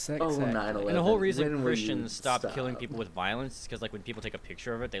 Sex Oh, act. 9/11. And the whole When reason will Christians you stopped stop? killing people with violence is because, like, when people take a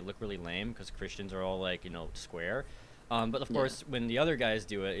picture of it, they look really lame because Christians are all, like, you know, square. But, of Yeah. course, when the other guys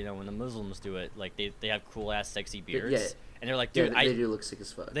do it, you know, when the Muslims do it, like, they have cool-ass sexy beards. Yeah. And they're like, Yeah, dude, they do look sick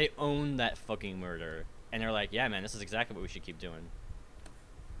as fuck. they own that fucking murder. And they're like, yeah, man, this is exactly what we should keep doing.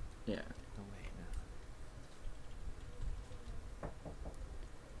 Yeah. Oh, wait,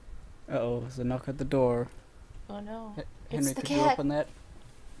 no. Uh-oh, there's a knock at the door. Oh no. Henry, It's the could you cat. open that?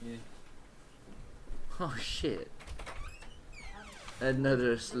 Yeah. Oh shit.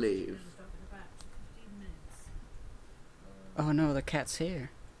 Another slave. Oh no, the cat's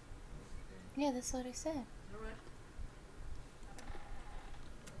here. Yeah, that's what I said.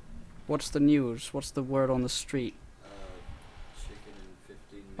 What's the news? What's the word on the street? Chicken in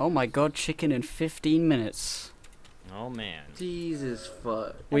 15 minutes. Oh my god, chicken in 15 minutes. Oh, man. Jesus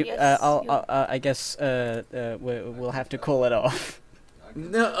fuck. We, guess I guess, we'll have to call it off.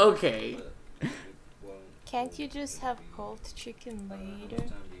 No, okay. But it won't Can't you just have cold chicken How later? much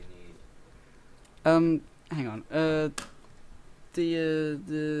time do you need? Hang on.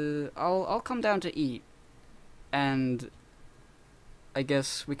 I'll come down to eat, and I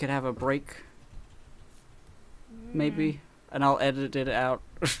guess we could have a break, maybe, and I'll edit it out.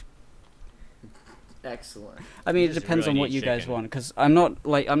 Excellent. I mean, it Just depends really on what need you guys chicken. want, because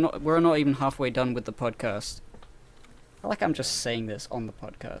we're not even halfway done with the podcast. I like I'm just saying this on the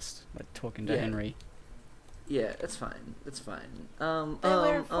podcast, like talking to Yeah. Henry. Yeah, it's fine. It's fine. But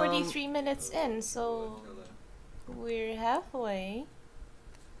we're 43 minutes in, so we're halfway.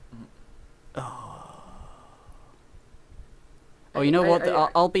 Oh, you know what? I-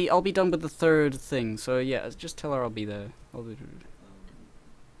 I'll be done with the third thing. So yeah, just tell her I'll be there.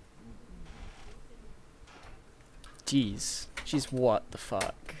 Jeez, what the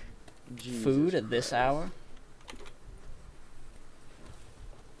fuck? Jesus Food at this Christ. hour?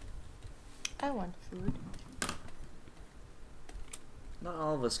 I want food. Not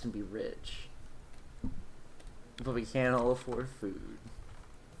all of us can be rich. But we can all afford food.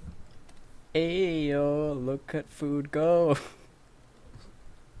 Ayo, look at food go.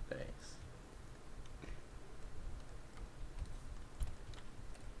 Thanks.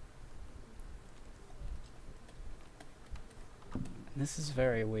 This is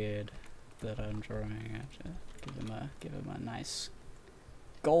very weird that I'm drawing. I have to give him a nice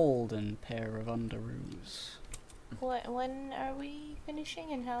golden pair of underoos. When are we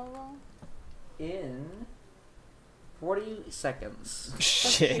finishing and how long? In 40 seconds.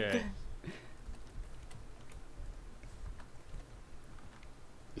 Shit. Okay.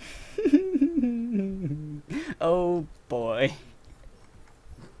 Oh boy.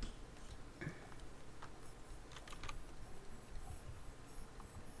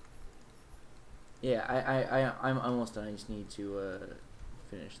 Yeah, I'm almost done. I just need to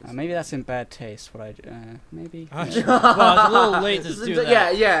finish this. Maybe that's in bad taste. What I maybe. Well, it's a little late to do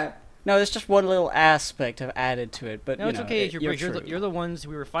that. Yeah. No, there's just one little aspect I've added to it, but No, you it's know, okay. you're You're the ones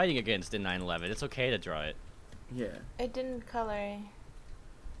we were fighting against in 9/11. It's okay to draw it. Yeah. I didn't color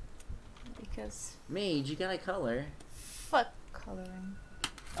because Mage, you gotta color. fuck coloring.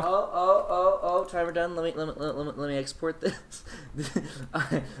 Oh! Timer done. Let me export this.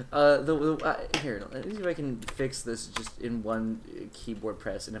 Here, let me see if I can fix this just in one keyboard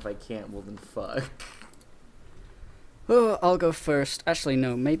press, and if I can't, well then fuck. Oh, I'll go first. Actually,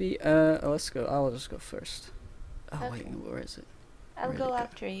 no. Maybe. Let's go. I'll just go first. Oh wait, Okay. where is it? I'll Where'd go it go?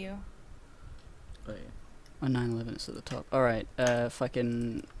 after you. Oh yeah. Oh, 9/11 is at the top. All right.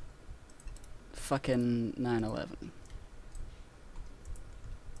 Fucking 9/11.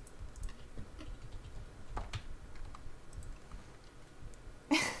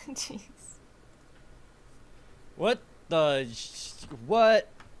 Jeez. What the? What?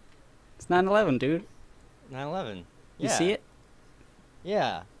 It's 9/11, dude. 9/11. You see it?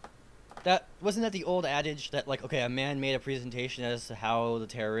 Yeah. That wasn't that the old adage that like, okay, a man made a presentation as to how the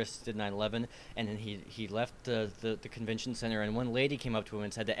terrorists did 9/11, and then he left the convention center, and one lady came up to him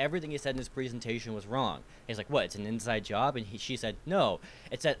and said that everything he said in his presentation was wrong. He's like, what? It's an inside job? And she said, no,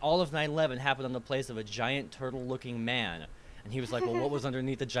 it's that all of 9/11 happened on the place of a giant turtle-looking man. And he was like, well, what was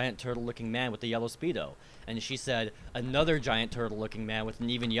underneath the giant turtle-looking man with the yellow Speedo? And she said, another giant turtle-looking man with an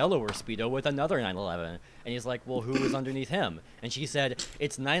even yellower Speedo with another 9/11. And he's like, well, who was underneath him? And she said,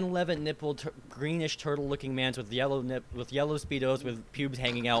 it's 9/11 nippled greenish turtle-looking mans with yellow Speedos with pubes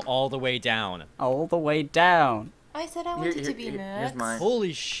hanging out all the way down. All the way down. I said I wanted to be here's nuts. mine.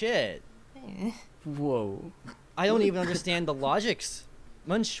 Holy shit. Whoa. I don't even understand the logics.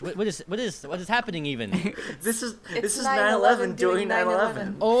 Munch, what is happening even? This is It's 9/11 doing 9/11.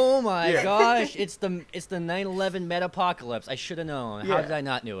 9/11. Oh my Yeah. gosh, it's the 9/11 meta-apocalypse. I should have known. How Yeah. did I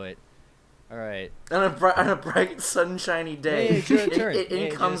not know it? All right. On a bright sunshiny day, Hey, it's your turn. in Hey,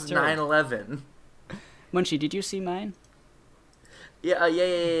 it's comes your turn. 9/11. Munchie, did you see mine? Yeah.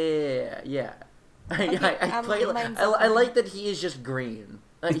 I like that he is just green.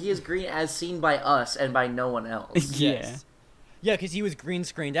 He is green as seen by us and by no one else. Yes. Yeah, because he was green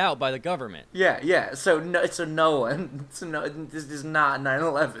screened out by the government. Yeah. So no one. This is not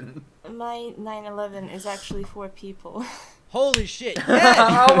 9/11. My 9/11 is actually 4 people. Holy shit!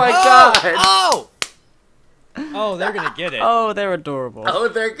 Oh my god! Oh, they're gonna get it. Oh, they're adorable. Oh,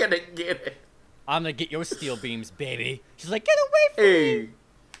 they're gonna get it. I'm gonna get your steel beams, baby. She's like, get away from me! Hey,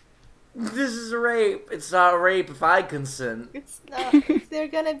 this is rape. It's not rape if I consent. It's not. They're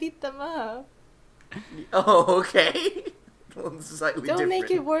gonna beat them up. Oh, okay. Well, it's slightly Don't different.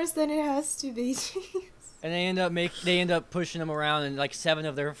 make it worse than it has to be. And they end up pushing them around, and like 7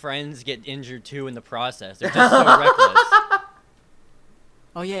 of their friends get injured too in the process. They're just so reckless.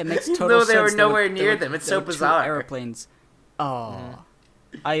 Oh yeah, it makes total Though sense. they were nowhere there near them. It's so there were 2 bizarre. Airplanes. Oh,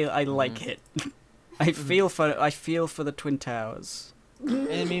 I like it. I feel for the Twin Towers.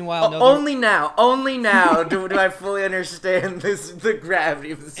 And meanwhile, only now do I fully understand the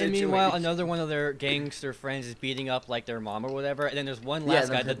gravity of the situation. And meanwhile, another one of their gangster friends is beating up like their mom or whatever. And then there's one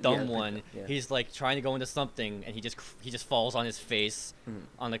last guy, the dumb one. Yeah. He's like trying to go into something, and he just falls on his face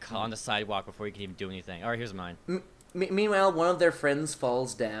on the sidewalk before he can even do anything. All right, here's mine. Meanwhile, one of their friends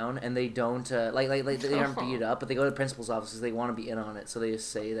falls down, and they don't they aren't beat up, but they go to the principal's office because they want to be in on it. So they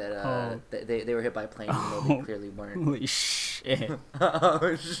just say that they were hit by a plane, even though they clearly weren't. Holy shit!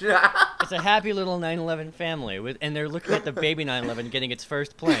 Oh shit! It's a happy little 9/11 family, and they're looking at the baby 9/11 getting its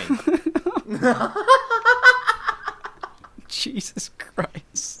first plane. Jesus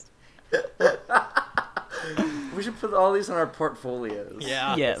Christ! We should put all these on our portfollios.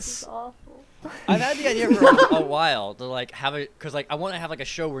 Yeah. Yes. This is awful. I've had the idea for a while to like have it, because like I want to have like a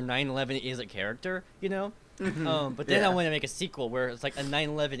show where 9/11 is a character, you know. But then I want to make a sequel where it's like a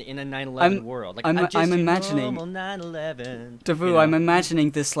 9/11 in a 9/11 world. Like I'm imagining 9/11. Davoo, you know? I'm imagining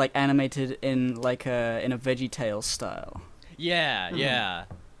this like animated in like in a VeggieTales style. Yeah.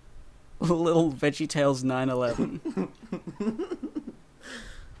 Little VeggieTales 9/11.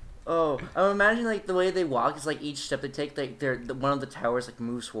 Oh, I'm imagining like the way they walk is like each step they take, like one of the towers like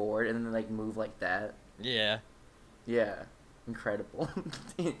moves forward and then they like move like that. Yeah. Incredible.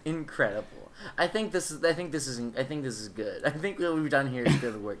 Incredible. I think this is good. I think what we've done here is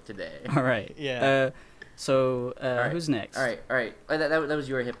good work today. All right. Yeah. So right. Who's next? All right. That was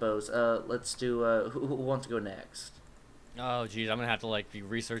your hippos. Let's do who wants to go next? Oh geez, I'm gonna have to like be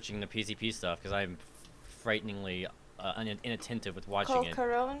researching the PCP stuff because I'm frighteningly inattentive with watching it.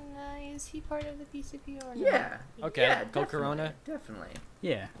 Corona, is he part of the PCP or not? Yeah. Okay. Yeah, Colt Corona. Definitely.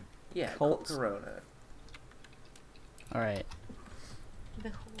 Yeah. Colt Corona. All right. The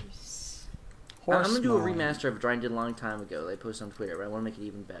horse. I'm gonna do a remaster of a drawing I did a long time ago. They posted on Twitter, but I want to make it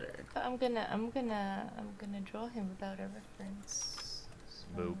even better. I'm gonna draw him without a reference. So.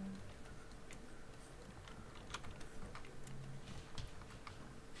 Boop.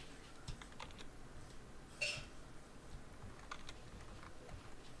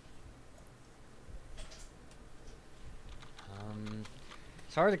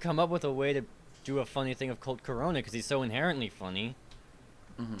 It's hard to come up with a way to do a funny thing of Colt Corona because he's so inherently funny.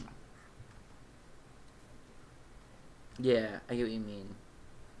 Yeah, I get what you mean.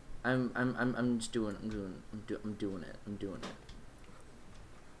 I'm just doing it.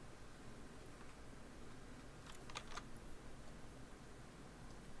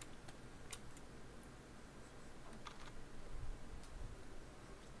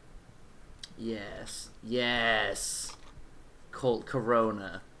 Yes. Colt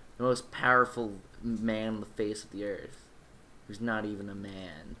Corona, the most powerful man on the face of the earth, who's not even a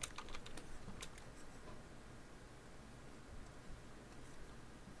man.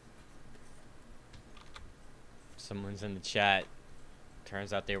 Someone's in the chat.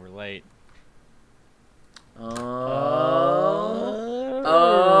 Turns out they were late. Well.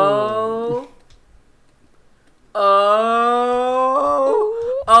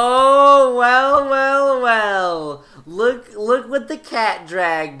 Look what the cat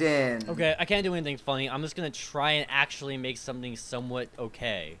dragged in. Okay, I can't do anything funny. I'm just gonna try and actually make something somewhat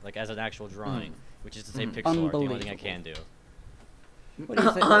okay, like as an actual drawing, which is to say pixel art, the only thing I can do. What do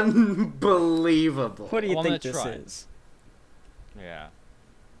you think? Unbelievable. What do you Well, think I'm this gonna try. is? Yeah.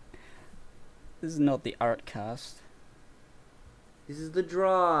 This is not the art cast. This is the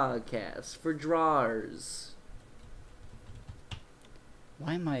Drawcast for drawers.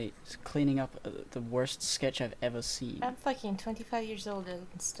 Why am I cleaning up the worst sketch I've ever seen? I'm fucking 25 years old and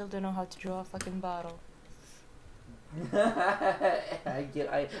still don't know how to draw a fucking bottle. I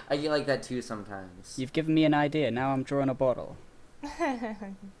get like that too sometimes. You've given me an idea. Now I'm drawing a bottle.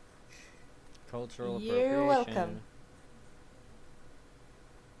 Cultural You're appropriation. welcome.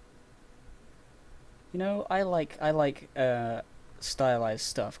 You know, I like stylized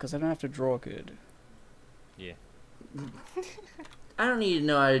stuff because I don't have to draw good. Yeah. I don't need to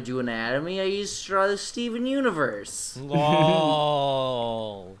know how to do anatomy. I used to draw the Steven Universe.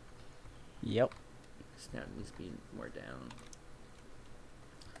 LOL. Yep. Now it needs to be more down.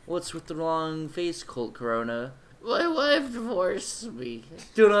 What's with the long face, Colt Corona? My wife divorced me.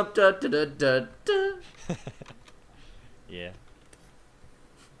 Dun-up-dun-dun-dun-dun. Yeah.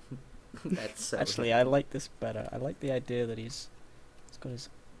 That's so Actually, I like this better. I like the idea that he's got his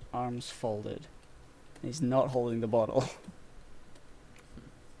arms folded. And he's not holding the bottle.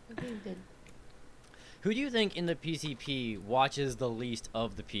 I think that Who do you think in the PCP watches the least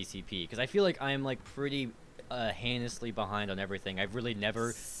of the PCP? Because I feel like I'm like pretty heinously behind on everything. I've really never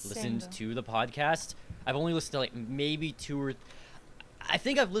listened though. to the podcast. I've only listened to like maybe I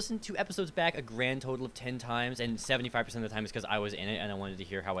think I've listened to episodes back a grand total of 10 times, and 75% of the time is because I was in it and I wanted to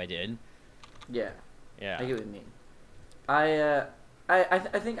hear how I did. Yeah. Yeah. I get what you mean. I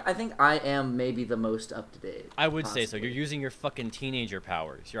think I am maybe the most up to date. I would say so. possibly. You're using your fucking teenager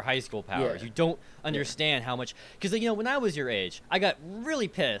powers, your high school powers. Yeah. You don't understand how much, because you know, when I was your age, I got really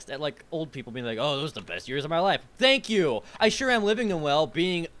pissed at like old people being like, "Oh, those are the best years of my life." Thank you. I sure am living them well,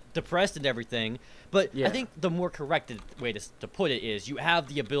 being depressed and everything. But Yeah. I think the more corrected way to put it is you have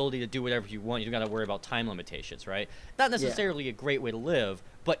the ability to do whatever you want. You don't got to worry about time limitations, right? Not necessarily a great way to live,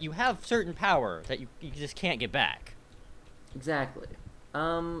 but you have certain power that you just can't get back. Exactly.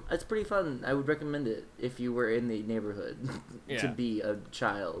 It's pretty fun. I would recommend it if you were in the neighborhood to Yeah. be a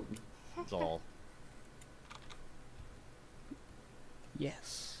child. That's all.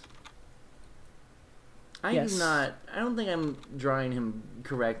 Yes. I Yes. do not. I don't think I'm drawing him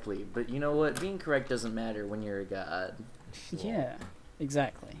correctly, but you know what? Being correct doesn't matter when you're a god. Yeah,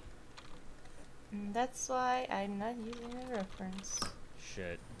 exactly. That's why I'm not using a reference.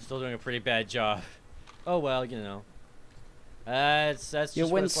 Shit. Still doing a pretty bad job. Oh well, you know. That's just You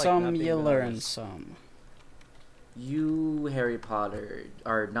what win it's like not some, being you an learn artist. some. You, Harry Potter,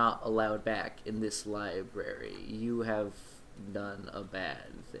 are not allowed back in this library. You have done a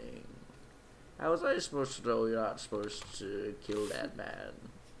bad thing. How was I supposed to know you're not supposed to kill that man?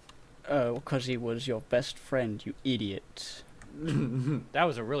 Oh, because he was your best friend, you idiot. That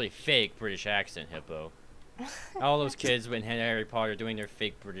was a really fake British accent, Hippo. All those kids in Harry Potter doing their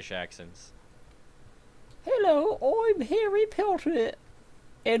fake British accents. Hello, I'm Harry Potter,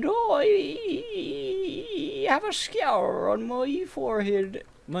 and I have a scar on my forehead.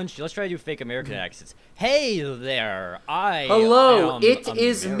 Munchie, let's try to do fake American accents. Hey there, I Hello, am it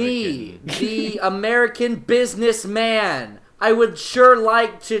is me, American. the American businessman. I would sure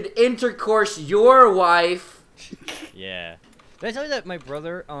like to intercourse your wife. Yeah. Did I tell you that my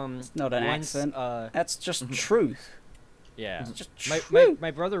brother, Not an once, accent. That's just truth. yeah. It's just My truth.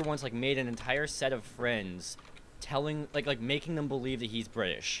 brother once like made an entire set of friends telling like making them believe that he's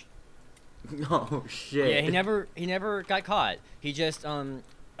British. Oh shit. Yeah, he never got caught. He just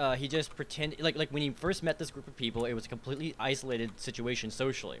pretended like when he first met this group of people, it was a completely isolated situation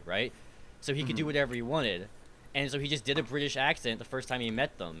socially, right? So he could do whatever he wanted. And so he just did a British accent the first time he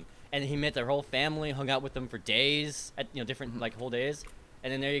met them. And he met their whole family, hung out with them for days, at different like whole days.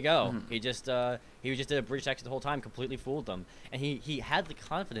 And then there you go. He just did a British accent the whole time, completely fooled them. And he had the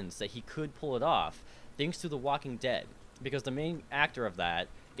confidence that he could pull it off thanks to The Walking Dead, because the main actor of that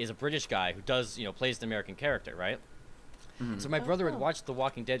is a British guy who does, plays the American character, right? So my brother had watched The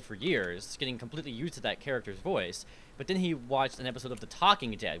Walking Dead for years, getting completely used to that character's voice. But then he watched an episode of The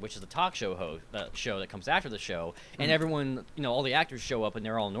Talking Dead, which is the talk show show that comes after the show, and everyone, all the actors show up and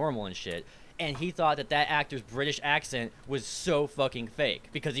they're all normal and shit. And he thought that actor's British accent was so fucking fake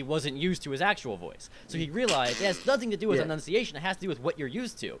because he wasn't used to his actual voice. So he realized it has nothing to do with enunciation; it has to do with what you're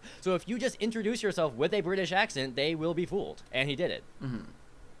used to. So if you just introduce yourself with a British accent, they will be fooled, and he did it.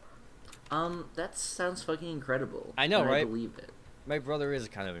 That sounds fucking incredible. I know, and right? I believe it. My brother is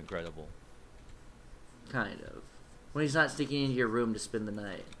kind of incredible. Kind of. When he's not sneaking into your room to spend the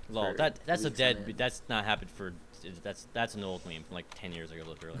night. Lol, for that's a weeks dead. on end. That's not happened for. That's an old meme from like 10 years ago,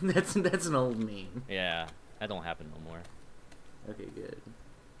 literally. That's an old meme. Yeah, that don't happen no more. Okay, good.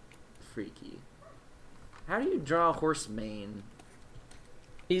 Freaky. How do you draw a horse mane?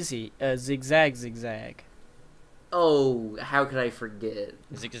 Easy. Zigzag, zigzag. Oh, how could I forget?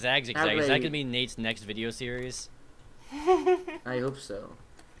 Zigzag, How zigzag. Is do that I- gonna be Nate's next video series? I hope so.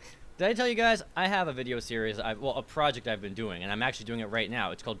 Did I tell you guys I have a video series? A project I've been doing, and I'm actually doing it right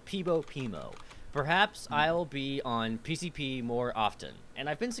now. It's called Peebo Pimo. Perhaps I'll be on PCP more often, and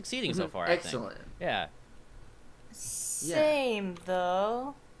I've been succeeding so far. Excellent. I think. Yeah. Same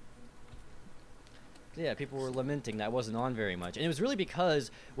though. Yeah, people were lamenting that I wasn't on very much. And it was really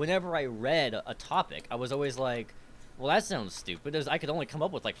because whenever I read a topic, I was always like, well, that sounds stupid. I could only come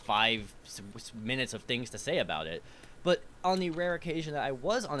up with like 5 minutes of things to say about it. But on the rare occasion that I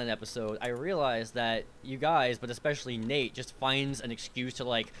was on an episode, I realized that you guys, but especially Nate, just finds an excuse to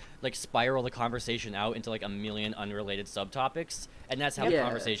like spiral the conversation out into like a million unrelated subtopics, and that's how the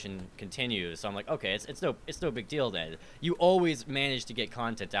conversation continues. So I'm like, okay, it's no big deal then. You always manage to get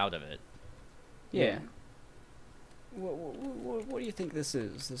content out of it. Yeah. What do you think this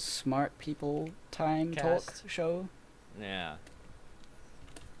is? The Smart People Time Cast. Talk show? Yeah.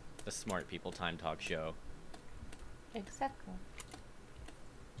 The Smart People Time Talk show. Exactly.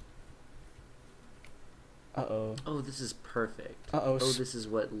 Uh-oh. Oh, this is perfect. Uh-oh. Oh, this is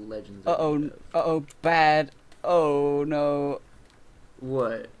what Legends Uh-oh. are made of. Uh-oh, bad. Oh, no.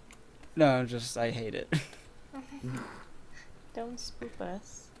 What? No, I hate it. Don't spook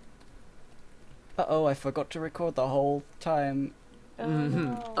us. Uh-oh, I forgot to record the whole time. Oh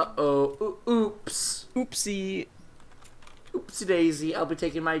no. Uh-oh. Oops. Oopsie. Oopsie daisy. I'll be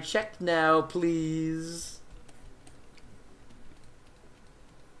taking my check now, please.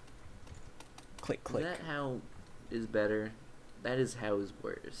 Click, click. Is that how is better? That is how is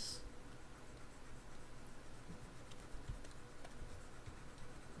worse.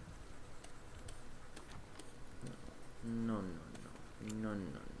 No, no, no. No, no, no,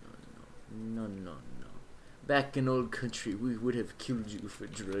 no. No, no, no. Back in old country, we would have killed you for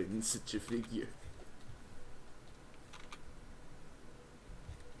drawing such a figure.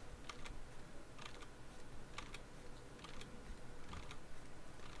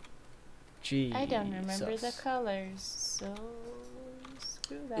 Jesus. I don't remember the colors, so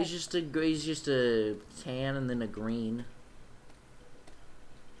screw that. It's just a tan and then a green.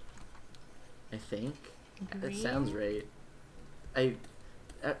 I think. That sounds right.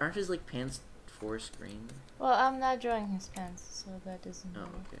 Aren't his like pants forest green? Well, I'm not drawing his pants, so that doesn't Oh,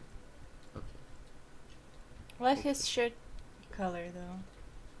 matter. okay. Okay. What's his shirt color though?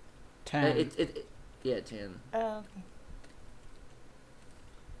 Tan. Yeah, tan. Oh, okay.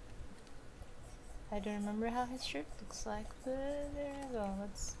 I don't remember how his shirt looks like, but there you go.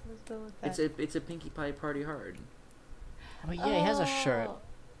 Let's go with that. It's a Pinkie Pie Party Hard. Oh, yeah, he has a shirt. Oh.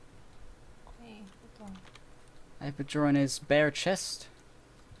 Wait, hold on. I've been drawing his bare chest.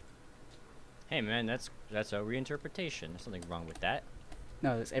 Hey man, that's a reinterpretation. There's something wrong with that.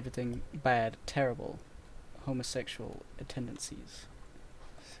 No, there's everything bad, terrible, homosexual tendencies.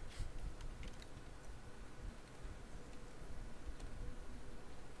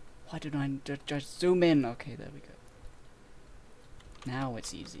 Why did I just zoom in? Okay, there we go. Now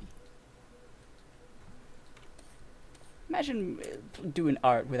it's easy. Imagine doing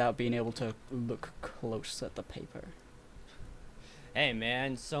art without being able to look close at the paper. Hey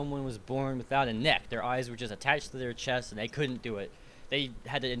man, someone was born without a neck. Their eyes were just attached to their chest and they couldn't do it. They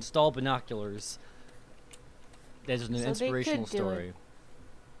had to install binoculars. There's an So they inspirational could do story.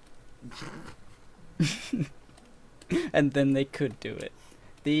 And then they could do it.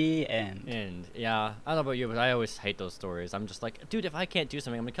 The end. And yeah, I don't know about you, but I always hate those stories. I'm just like, dude, if I can't do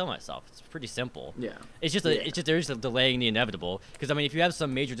something, I'm gonna kill myself. It's pretty simple. Yeah. It's just there's a delaying the inevitable. Because I mean, if you have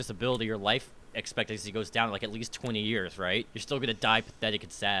some major disability, your life expectancy goes down like at least 20 years, right? You're still gonna die pathetic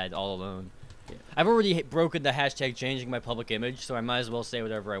and sad all alone. Yeah. I've already broken the hashtag changing my public image, so I might as well say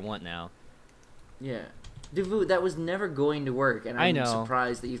whatever I want now. Yeah. Davoo, that was never going to work, and I I'm know.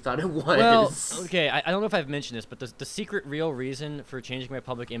 surprised that you thought it was. Well, okay, I don't know if I've mentioned this, but the secret real reason for changing my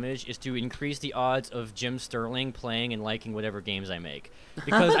public image is to increase the odds of Jim Sterling playing and liking whatever games I make.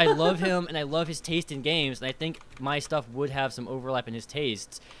 Because I love him, and I love his taste in games, and I think my stuff would have some overlap in his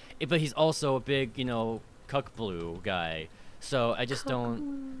tastes. But he's also a big, cuck blue guy. So I just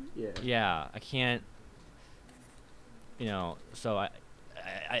don't... Yeah. Yeah, I can't... so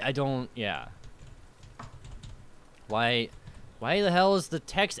I don't... Yeah. Why the hell is the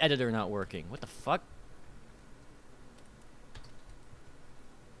text editor not working? What the fuck?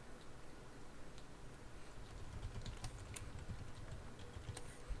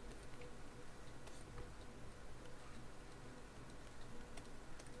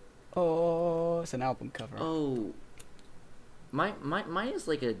 Oh, it's an album cover. Oh. Mine is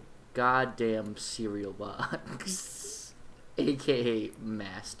like a goddamn cereal box. AKA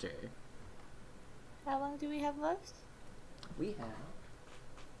Master. How long do we have left? We have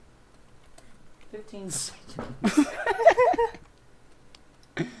 15 seconds.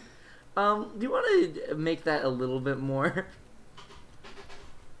 Do you want to make that a little bit more?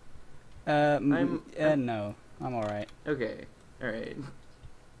 No, I'm alright. Okay. Alright.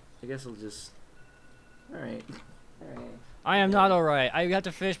 I guess I'll just... Alright. Alright. I am not alright. I have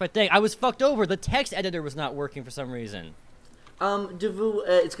to finish my thing. I was fucked over. The text editor was not working for some reason. Davoo,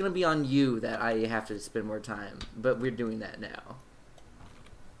 it's gonna be on you that I have to spend more time, but we're doing that now.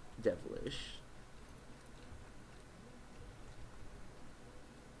 Devilish.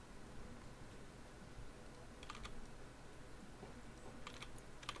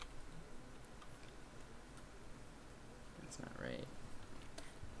 That's not right.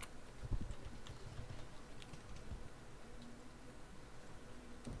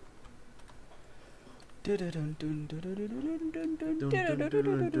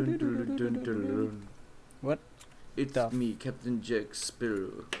 What? It's Duff. me, Captain Jack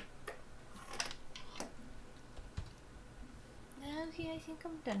Sparrow. Okay, I think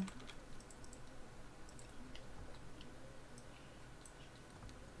I'm done.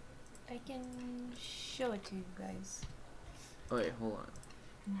 I can show it to you guys. Oh, wait, hold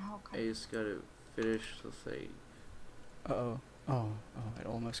on. Now, I just gotta finish the thing. Uh-oh. Oh, it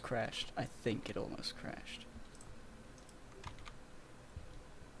almost crashed. I think it almost crashed.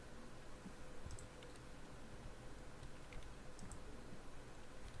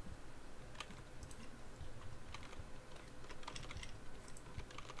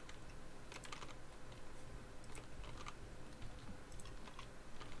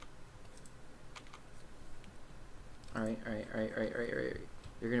 Alright.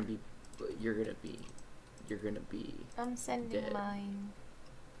 You're gonna be. I'm sending Dead. mine.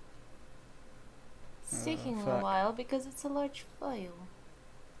 It's taking a fuck. while because it's a large file.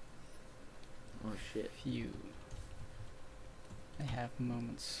 Oh shit. Phew. I have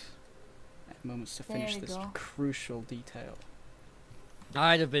moments. To There finish you this go. crucial detail.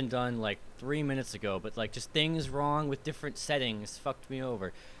 I'd have been done like 3 minutes ago, but like just things wrong with different settings fucked me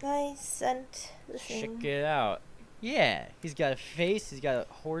over. I sent the thing. Check it out. Yeah, he's got a face. He's got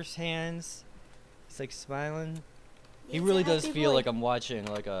horse hands. He's like smiling. He He's a really does happy feel boy. like I'm watching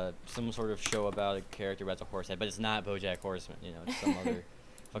like some sort of show about a character about the horse head, but it's not BoJack Horseman. You know, it's some other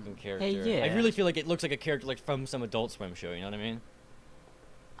fucking character. yeah. I really feel like it looks like a character like from some Adult Swim show. You know what I mean?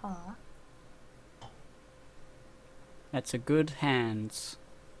 Aw. That's a good hands.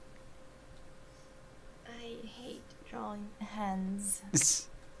 I hate drawing hands.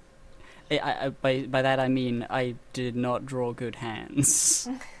 By that I mean I did not draw good hands.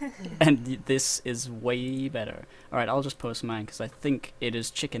 And this is way better. Alright, I'll just post mine because I think it is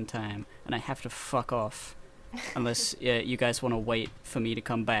chicken time and I have to fuck off. Unless you guys want to wait for me to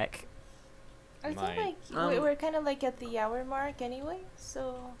come back. I think Mine. like we're kind of like at the hour mark anyway,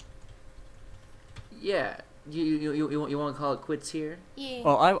 so Yeah. You want to call it quits here? yeah.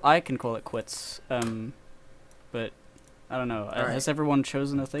 Well, I can call it quits. But I don't know. Alright. Has everyone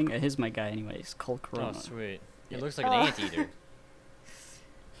chosen a thing? Here's my guy anyway. He's called Corona. Oh, sweet. He Yeah. looks like an Oh. anteater.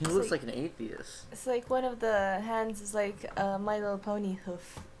 He It's looks like- like an atheist. It's like one of the hands is like a My Little Pony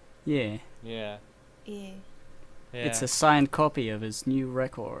hoof. Yeah. Yeah. Yeah. Yeah. It's a signed copy of his new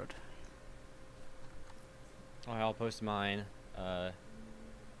record. Oh, I'll post mine.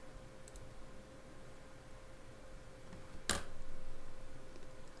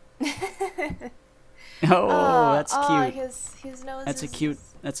 Oh, that's cute. His nose. That's a is- cute.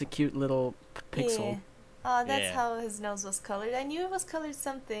 That's a cute little pixel. Yeah. Oh, that's Yeah. how his nose was colored. I knew it was colored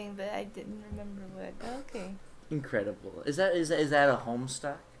something, but I didn't remember what. Okay. Incredible. Is that a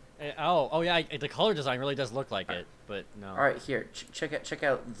Homestuck? Oh yeah. The color design really does look like it, but no. All right, here. Check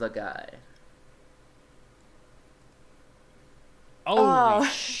out the guy. Holy Oh.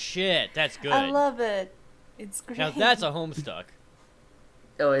 shit, that's good. I love it. It's great. Now that's a Homestuck.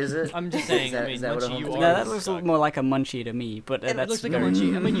 Oh, is it? I'm just saying. I mean, is that what a Munchie, you Homestuck are No, that looks Homestuck. more like a munchie to me, but It that's looks like a very-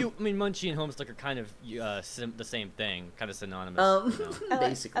 Munchie. I mean, Munchie and Homestuck are kind of the same thing, kind of synonymous. You know?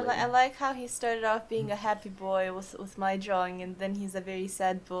 Basically. I like how he started off being a happy boy with my drawing, and then he's a very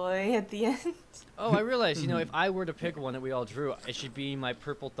sad boy at the end. Oh, I realize. You know, if I were to pick one that we all drew, it should be my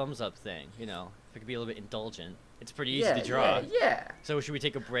purple thumbs up thing. You know, if it could be a little bit indulgent. It's pretty easy to draw. Yeah. So should we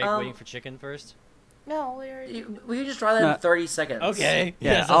take a break waiting for chicken first? No, we're. We can just draw that No. in 30 seconds. Okay.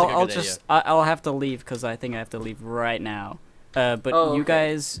 Yeah, sounds like a I'll good just I'll have to leave because I think I have to leave right now. But Oh, you okay.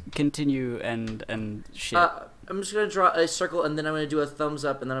 guys continue and shit. I'm just gonna draw a circle, and then I'm gonna do a thumbs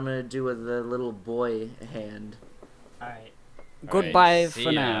up, and then I'm gonna do the little boy hand. All right. Goodbye see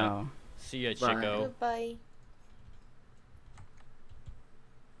for ya. now. See ya, Bye. Chico. Goodbye.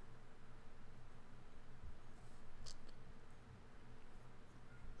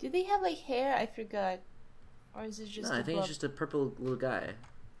 Do they have like hair? I forgot. Or is it just No, a I think blob? it's just a purple little guy.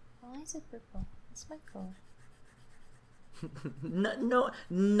 Why is it purple? It's my color. No,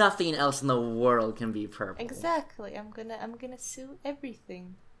 nothing else in the world can be purple. Exactly. I'm gonna sue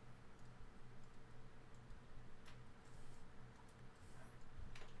everything.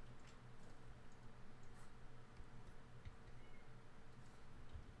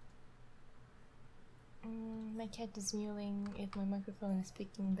 cat is mewing if my microphone is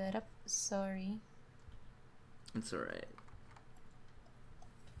picking that up. Sorry. It's alright.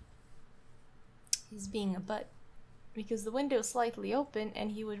 He's being a butt. Because the window is slightly open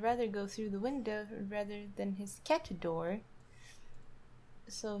and he would rather go through the window rather than his cat door.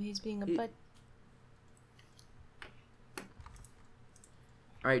 So he's being a butt.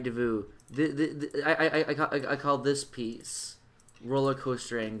 Alright, Davoo. I call this piece roller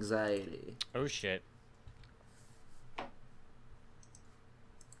coaster anxiety. Oh shit. Okay,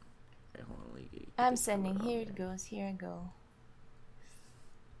 hold on, I'm sending. Here it goes. Here I go.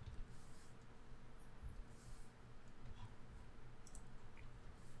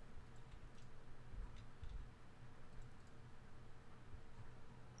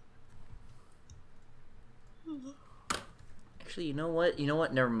 Actually, you know what? You know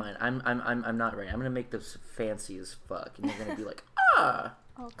what? Never mind. I'm not ready. I'm gonna make this fancy as fuck, and you're gonna be like, ah.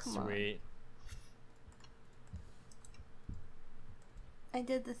 Oh, come on. Sweet. I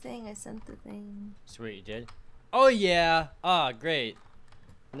did the thing. I sent the thing. Sweet, you did? Oh yeah! Ah, great.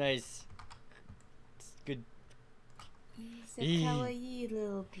 Nice. It's good. He's a kawaii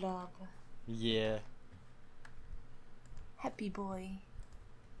little blob. Yeah. Happy boy.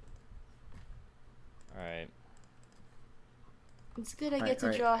 Alright. It's good I get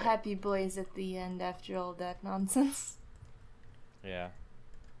to draw happy boys at the end after all that nonsense. Yeah.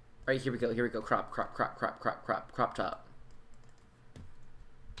 Alright, here we go. Here we go. Crop top.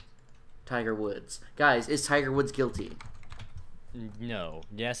 Tiger Woods. Guys, is Tiger Woods guilty? No.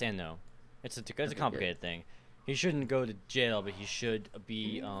 Yes and no. It's a complicated thing. He shouldn't go to jail, but he should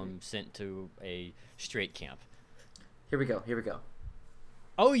be sent to a straight camp. Here we go. Here we go.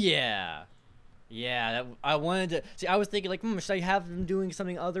 Oh yeah. Yeah, I wanted to see. I was thinking like, should I have him doing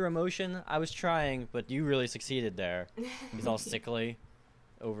something other emotion? I was trying, but you really succeeded there. He's all sickly,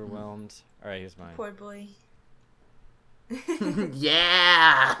 overwhelmed. All right, here's mine. Poor boy.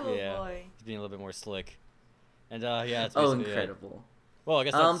 Yeah. Cool Yeah, boy. he's being a little bit more slick. And yeah, it's Oh, basically incredible. It. Well, I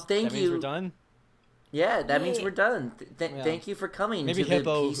guess that thank means you. we're done. Yeah, that means Yay. we're done. Yeah. Thank you for coming Maybe to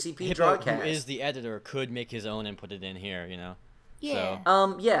Hippo, the PCP Hippo, Drawcast. who is the editor, could make his own and put it in here. You know. Yeah.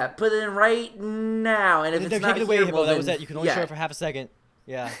 So. Yeah, put it in right now, and if it's Take not it away, here, Hippo. well, That then, was it. You can only yeah. show it for half a second.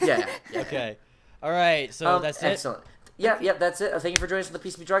 Yeah. Yeah. Okay. All right. So that's it. Excellent. Yeah, that's it. Thank you for joining us on the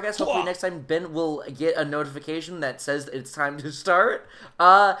PCP Drawcast. Hopefully next time Ben will get a notification that says it's time to start.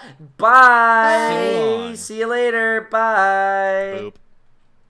 Bye. Bye. See you later. Bye. Boop.